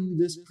value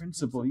this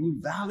principle. You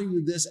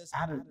value this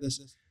attitude.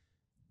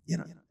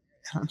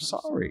 I'm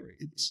sorry.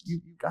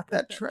 You've got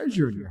that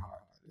treasure in your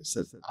heart. It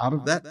says, out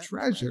of that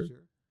treasure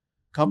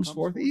comes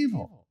forth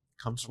evil.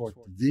 Comes forth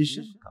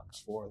division. Comes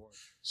forth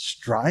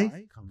strife.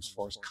 Comes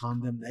forth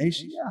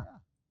condemnation. Yeah.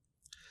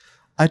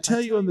 I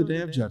tell you, on the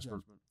day of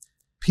judgment,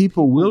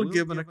 people will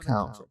give an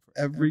account for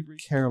every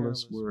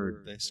careless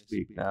word they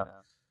speak. Now,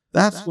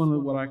 that's one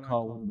of what I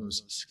call one of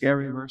those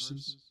scary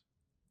verses.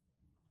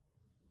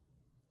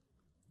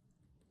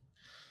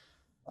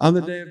 On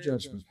the day of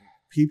judgment,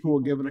 people will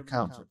give an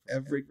account for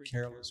every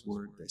careless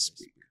word they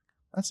speak.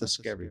 That's a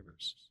scary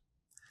verse.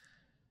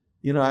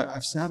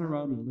 I've sat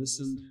around and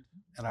listened,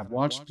 and I've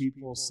watched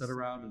people sit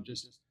around and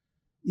just,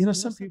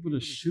 some people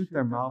just shoot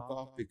their mouth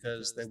off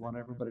because they want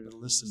everybody to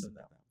listen to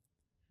them.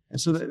 And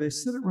so they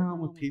sit around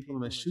with people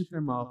and they shoot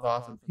their mouth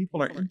off, and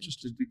people are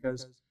interested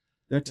because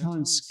they're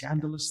telling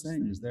scandalous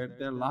things.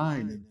 They're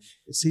lying, and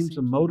it seems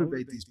to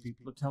motivate these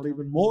people to tell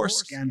even more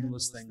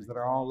scandalous things that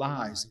are all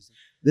lies.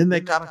 Then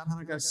they kind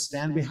of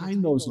stand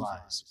behind those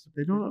lies. But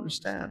they don't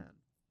understand.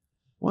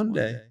 One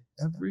day,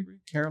 every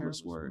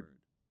careless word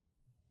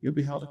you'll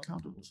be held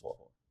accountable for.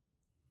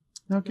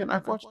 Now, again,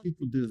 I've watched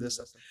people do this.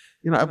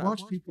 I've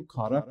watched people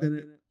caught up in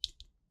it,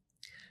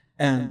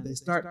 and they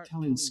start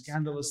telling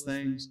scandalous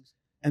things,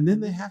 and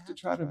then they have to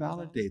try to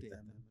validate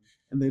them.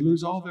 And they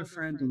lose all their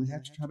friends, and they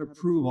have to try to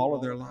prove all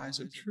of their lies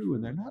are true,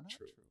 and they're not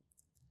true.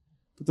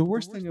 But the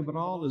worst thing of it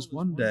all is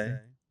one day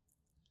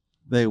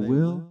they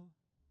will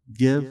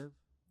give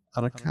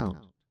an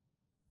account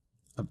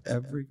of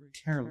every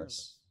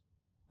careless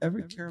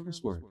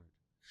word.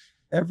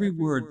 Every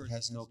word that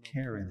has no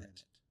care in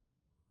it.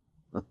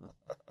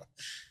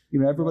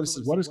 Everybody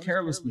says, what does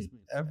careless mean?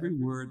 Every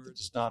word that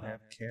does not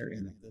have care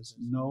in it. There's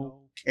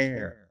no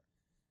care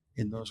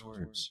in those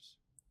words.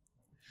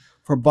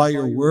 For by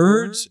your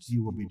words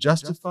you will be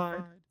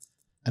justified,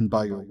 and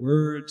by your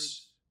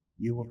words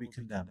you will be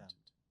condemned.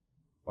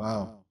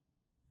 Wow.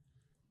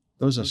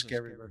 Those are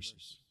scary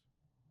verses.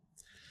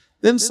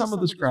 Then some of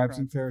the scribes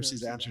and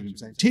Pharisees answered him,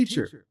 saying,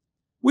 Teacher,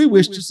 we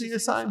wish to see a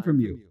sign from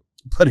you.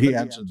 But he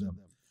answered them,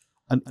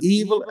 an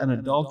evil and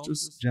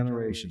adulterous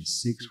generation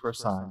seeks for a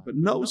sign, but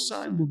no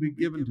sign will be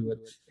given to it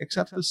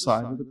except the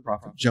sign of the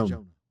prophet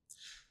Jonah.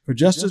 For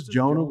just as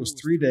Jonah was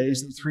 3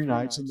 days and 3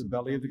 nights in the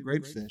belly of the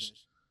great fish,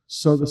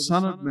 so the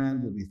Son of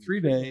Man will be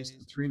 3 days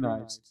and 3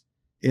 nights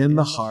in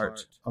the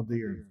heart of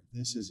the earth.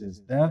 This is his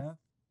death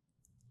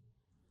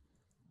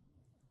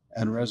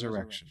and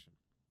resurrection.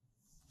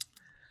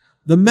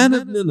 The men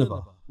of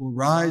Nineveh will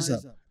rise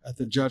up at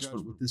the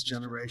judgment with this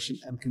generation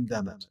and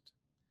condemn it.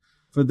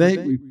 For they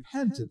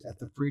repented at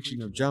the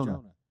preaching of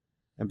Jonah,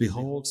 and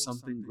behold,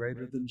 something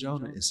greater than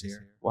Jonah is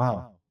here.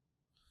 Wow.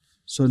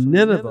 So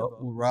Nineveh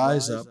will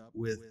rise up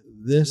with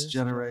this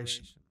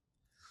generation.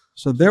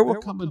 So there will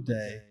come a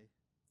day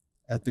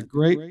at the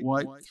great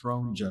white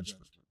throne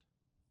judgment.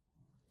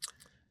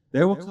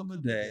 There will come a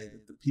day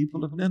that the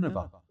people of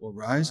Nineveh will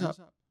rise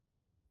up,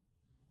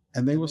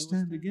 and they will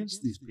stand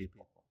against these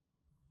people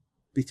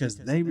because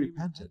they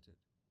repented,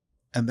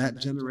 and that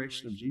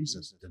generation of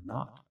Jesus did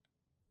not.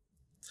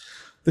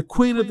 The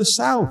queen of the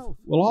south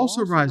will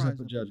also rise up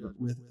in judgment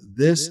with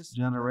this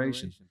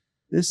generation.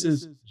 This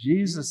is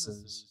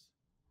Jesus'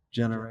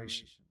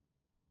 generation.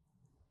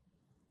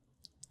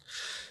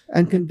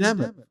 And condemn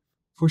it,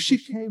 for she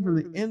came from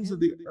the ends of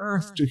the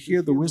earth to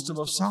hear the wisdom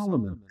of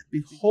Solomon.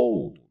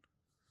 Behold,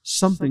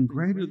 something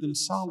greater than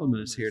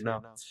Solomon is here.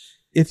 Now,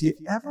 if you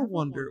ever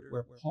wonder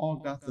where Paul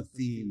got the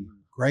theme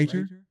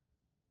greater,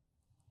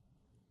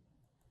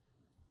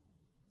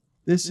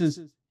 this is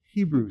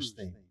Hebrews'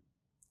 theme.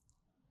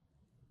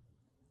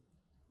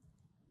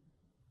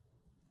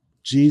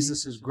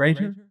 Jesus is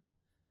greater.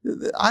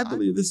 I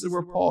believe this is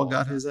where Paul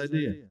got his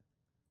idea.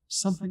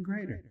 Something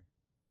greater.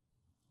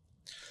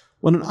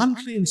 When an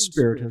unclean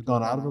spirit has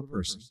gone out of a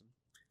person,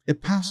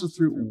 it passes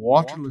through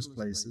waterless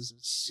places,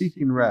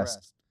 seeking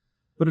rest,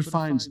 but it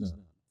finds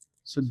none.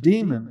 So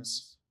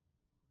demons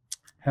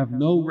have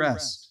no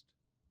rest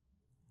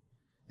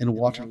in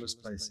waterless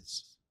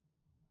places.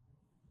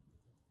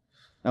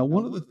 Now,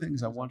 one of the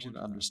things I want you to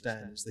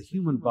understand is the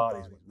human body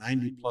is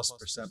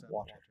 90+%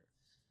 water.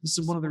 This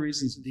is one of the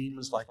reasons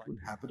demons like to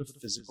inhabit a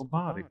physical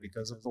body,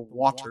 because of the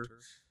water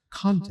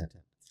content.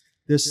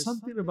 There's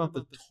something about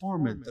the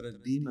torment that a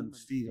demon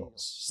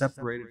feels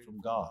separated from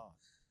God,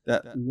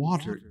 that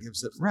water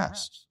gives it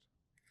rest.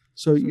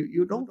 So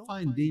you don't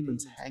find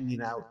demons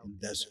hanging out in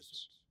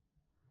deserts.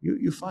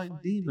 You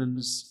find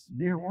demons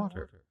near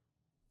water.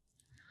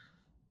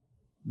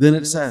 Then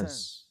it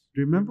says,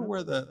 do you remember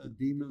where the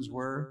demons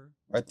were?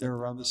 Right there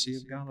around the Sea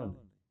of Galilee.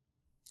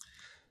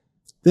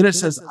 Then it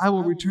says, I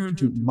will return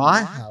to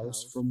my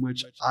house from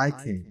which I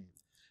came.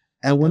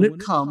 And when it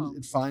comes,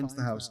 it finds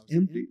the house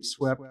empty,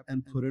 swept,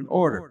 and put in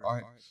order. All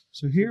right.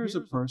 So here's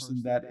a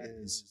person that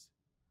is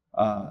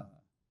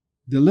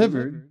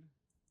delivered,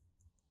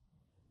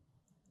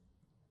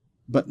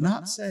 but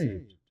not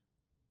saved.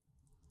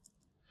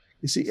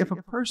 You see, if a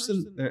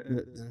person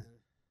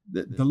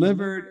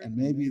delivered, and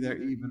maybe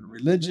they're even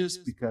religious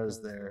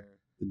because the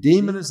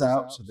demon is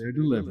out, so they're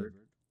delivered.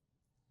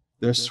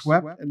 They're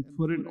swept and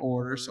put in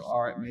order, so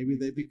all right, maybe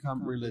they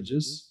become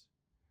religious.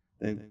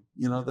 They're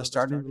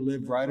starting to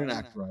live right and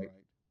act right.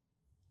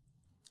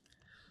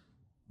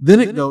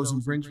 Then it goes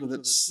and brings with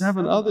it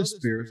 7 other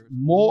spirits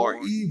more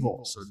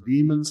evil. So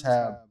demons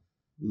have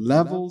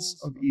levels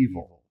of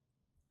evil.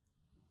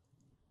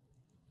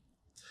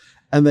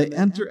 And they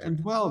enter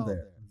and dwell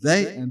there.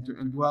 They enter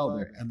and dwell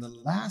there. And the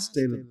last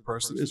state of the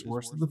person is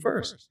worse than the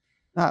first.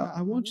 Now,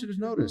 I want you to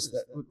notice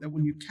that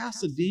when you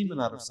cast a demon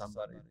out of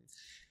somebody,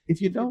 if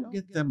you don't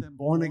get them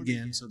born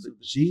again so that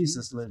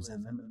Jesus lives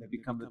in them and they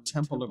become the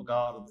temple of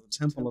God and the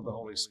temple of the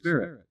Holy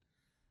Spirit,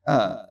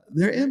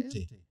 they're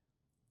empty.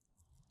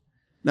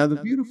 Now,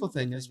 the beautiful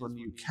thing is when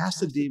you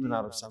cast a demon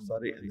out of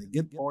somebody and they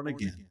get born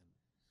again,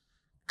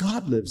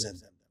 God lives in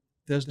them.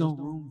 There's no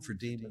room for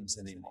demons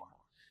anymore.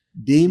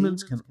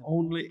 Demons can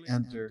only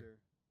enter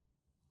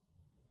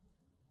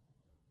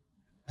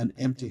an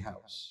empty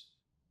house.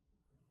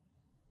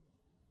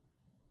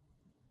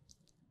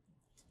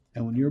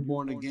 And when you're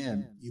born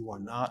again, you are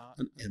not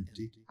an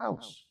empty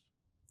house.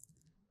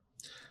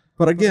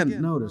 But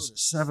again, notice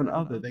 7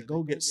 other. They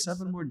go get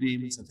 7 more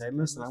demons and say,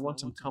 listen, I want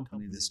some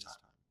company this time.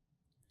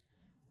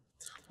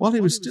 While he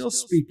was still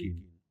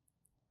speaking,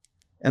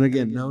 and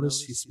again,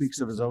 notice he speaks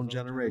of his own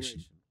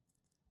generation,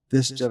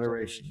 this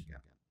generation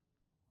again.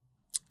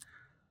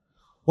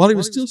 While he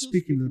was still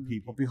speaking to the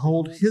people,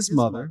 behold, his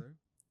mother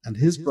and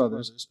his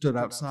brothers stood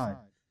outside,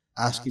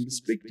 asking to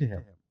speak to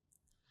him.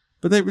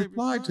 But they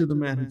replied to the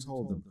man who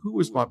told them,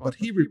 But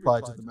he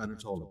replied to the man who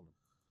told him,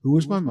 who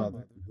is my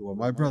mother and who are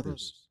my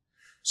brothers?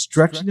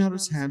 Stretching out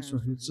his hands to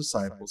his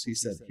disciples, he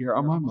said, here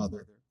are my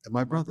mother and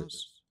my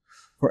brothers.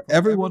 For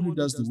everyone who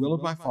does the will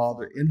of my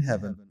Father in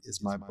heaven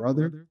is my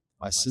brother,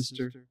 my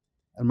sister,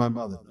 and my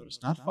mother. Notice,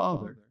 not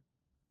father,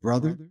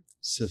 brother,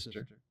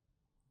 sister,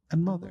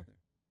 and mother.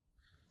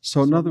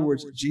 So in other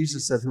words,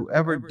 Jesus said,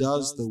 whoever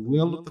does the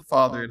will of the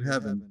Father in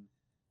heaven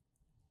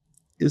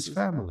is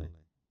family.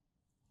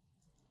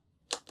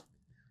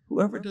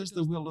 Whoever does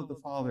the will of the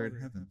Father in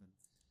heaven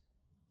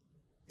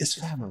is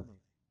family.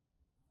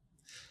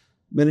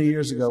 Many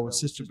years ago, when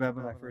Sister Bev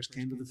and I first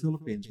came to the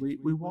Philippines, we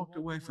walked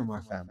away from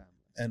our family.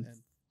 And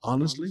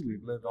honestly,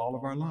 we've lived all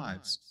of our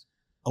lives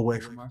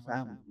away from our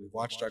family. We've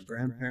watched our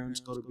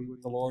grandparents go to be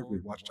with the Lord.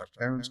 We've watched our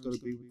parents go to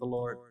be with the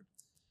Lord.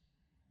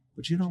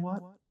 But you know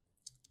what?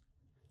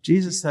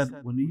 Jesus said,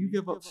 when you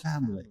give up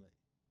family,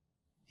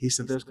 he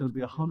said there's going to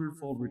be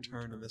 100-fold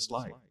return in this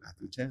life,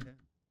 Matthew 10.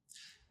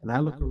 And I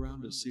look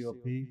around at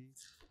COP.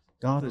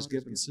 God has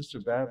given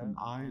Sister Bev and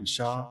I and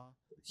Shah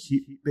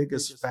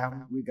biggest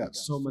family. We got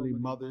so many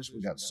mothers.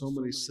 We got so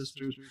many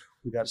sisters.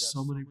 We got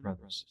so many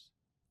brothers.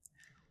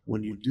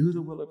 When you do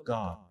the will of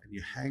God and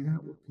you hang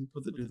out with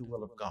people that do the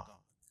will of God,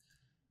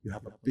 you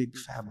have a big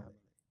family.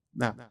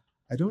 Now,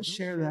 I don't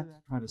share that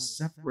to try to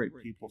separate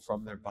people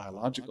from their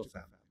biological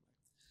family,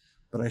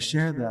 but I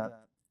share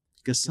that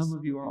because some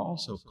of you are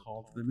also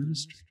called to the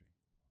ministry.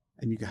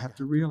 And you have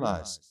to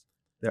realize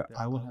that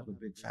I will have a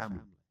big family.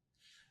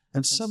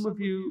 And some of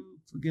you,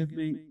 forgive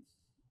me,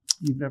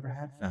 you've never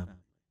had family.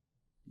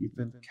 You've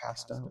been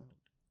cast out.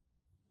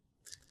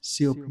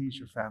 COP is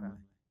your family.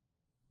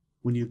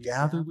 When you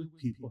gather with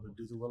people who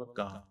do the will of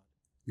God,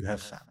 you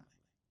have family.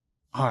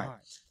 All right.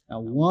 Now,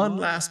 one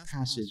last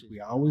passage. We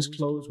always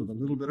close with a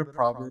little bit of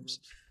Proverbs.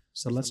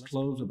 So let's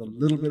close with a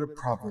little bit of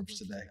Proverbs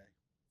today.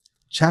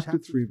 Chapter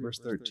 3, verse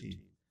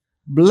 13.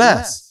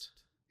 Blessed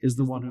is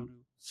the one who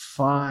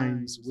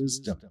finds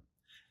wisdom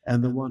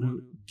and the one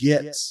who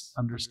gets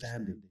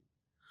understanding.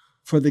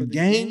 For the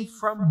gain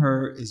from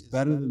her is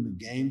better than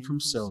the gain from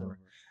silver,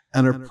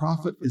 and her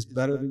profit is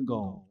better than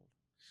gold.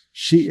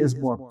 She is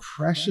more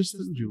precious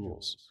than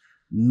jewels.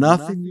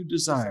 Nothing you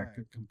desire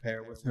can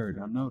compare with her.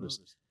 Now notice,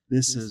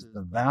 this is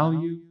the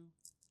value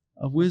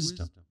of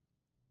wisdom.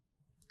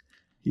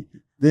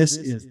 This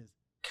is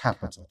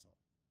capital.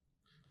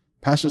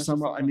 Pastor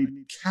Summerall, I need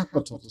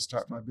capital to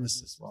start my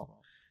business.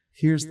 Well,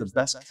 here's the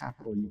best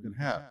capital you can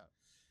have.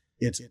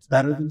 It's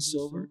better than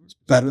silver. It's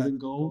better than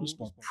gold. It's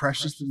more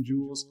precious than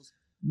jewels.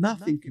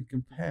 Nothing can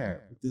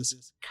compare with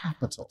this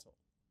capital,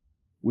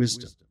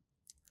 wisdom.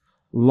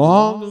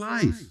 Long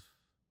life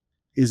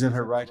is in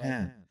her right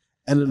hand,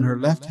 and in her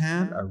left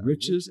hand are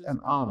riches and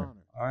honor.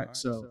 All right,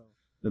 so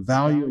the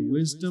value of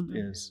wisdom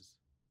is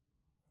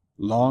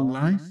long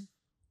life,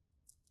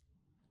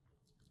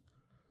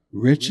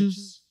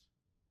 riches,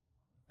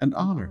 and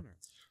honor.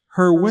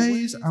 Her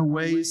ways are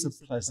ways of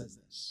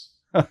pleasantness.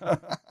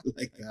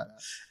 Like that.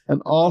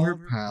 And all her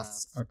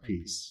paths are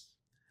peace.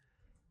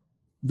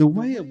 The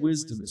way of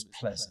wisdom is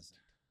pleasant.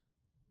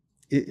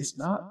 It's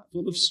not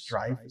full of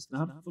strife. It's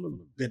not full of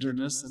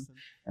bitterness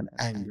and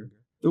anger.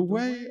 The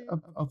way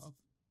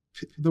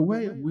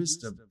of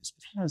wisdom is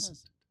pleasant.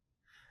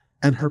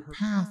 And her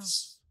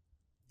paths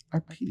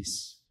are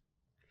peace.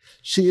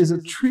 She is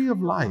a tree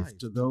of life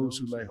to those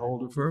who lay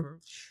hold of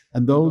her,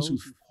 and those who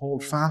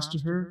hold fast to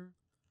her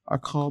are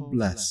called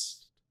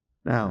blessed.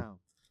 Now,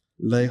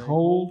 lay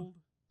hold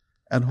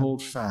and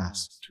hold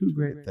fast. Two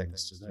great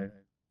things today.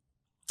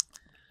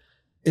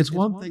 It's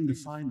one thing to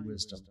find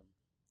wisdom.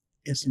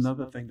 It's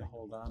another thing to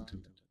hold on to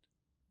it.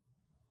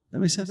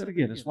 Let me say that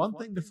again. It's one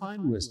thing to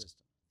find wisdom.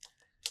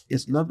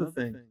 It's another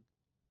thing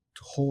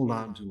to hold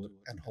on to it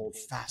and hold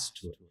fast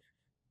to it.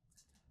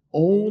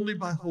 Only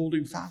by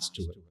holding fast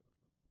to it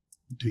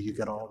do you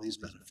get all these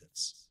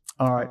benefits.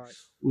 All right.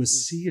 We'll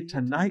see you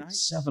tonight,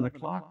 7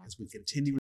 o'clock, as we continue.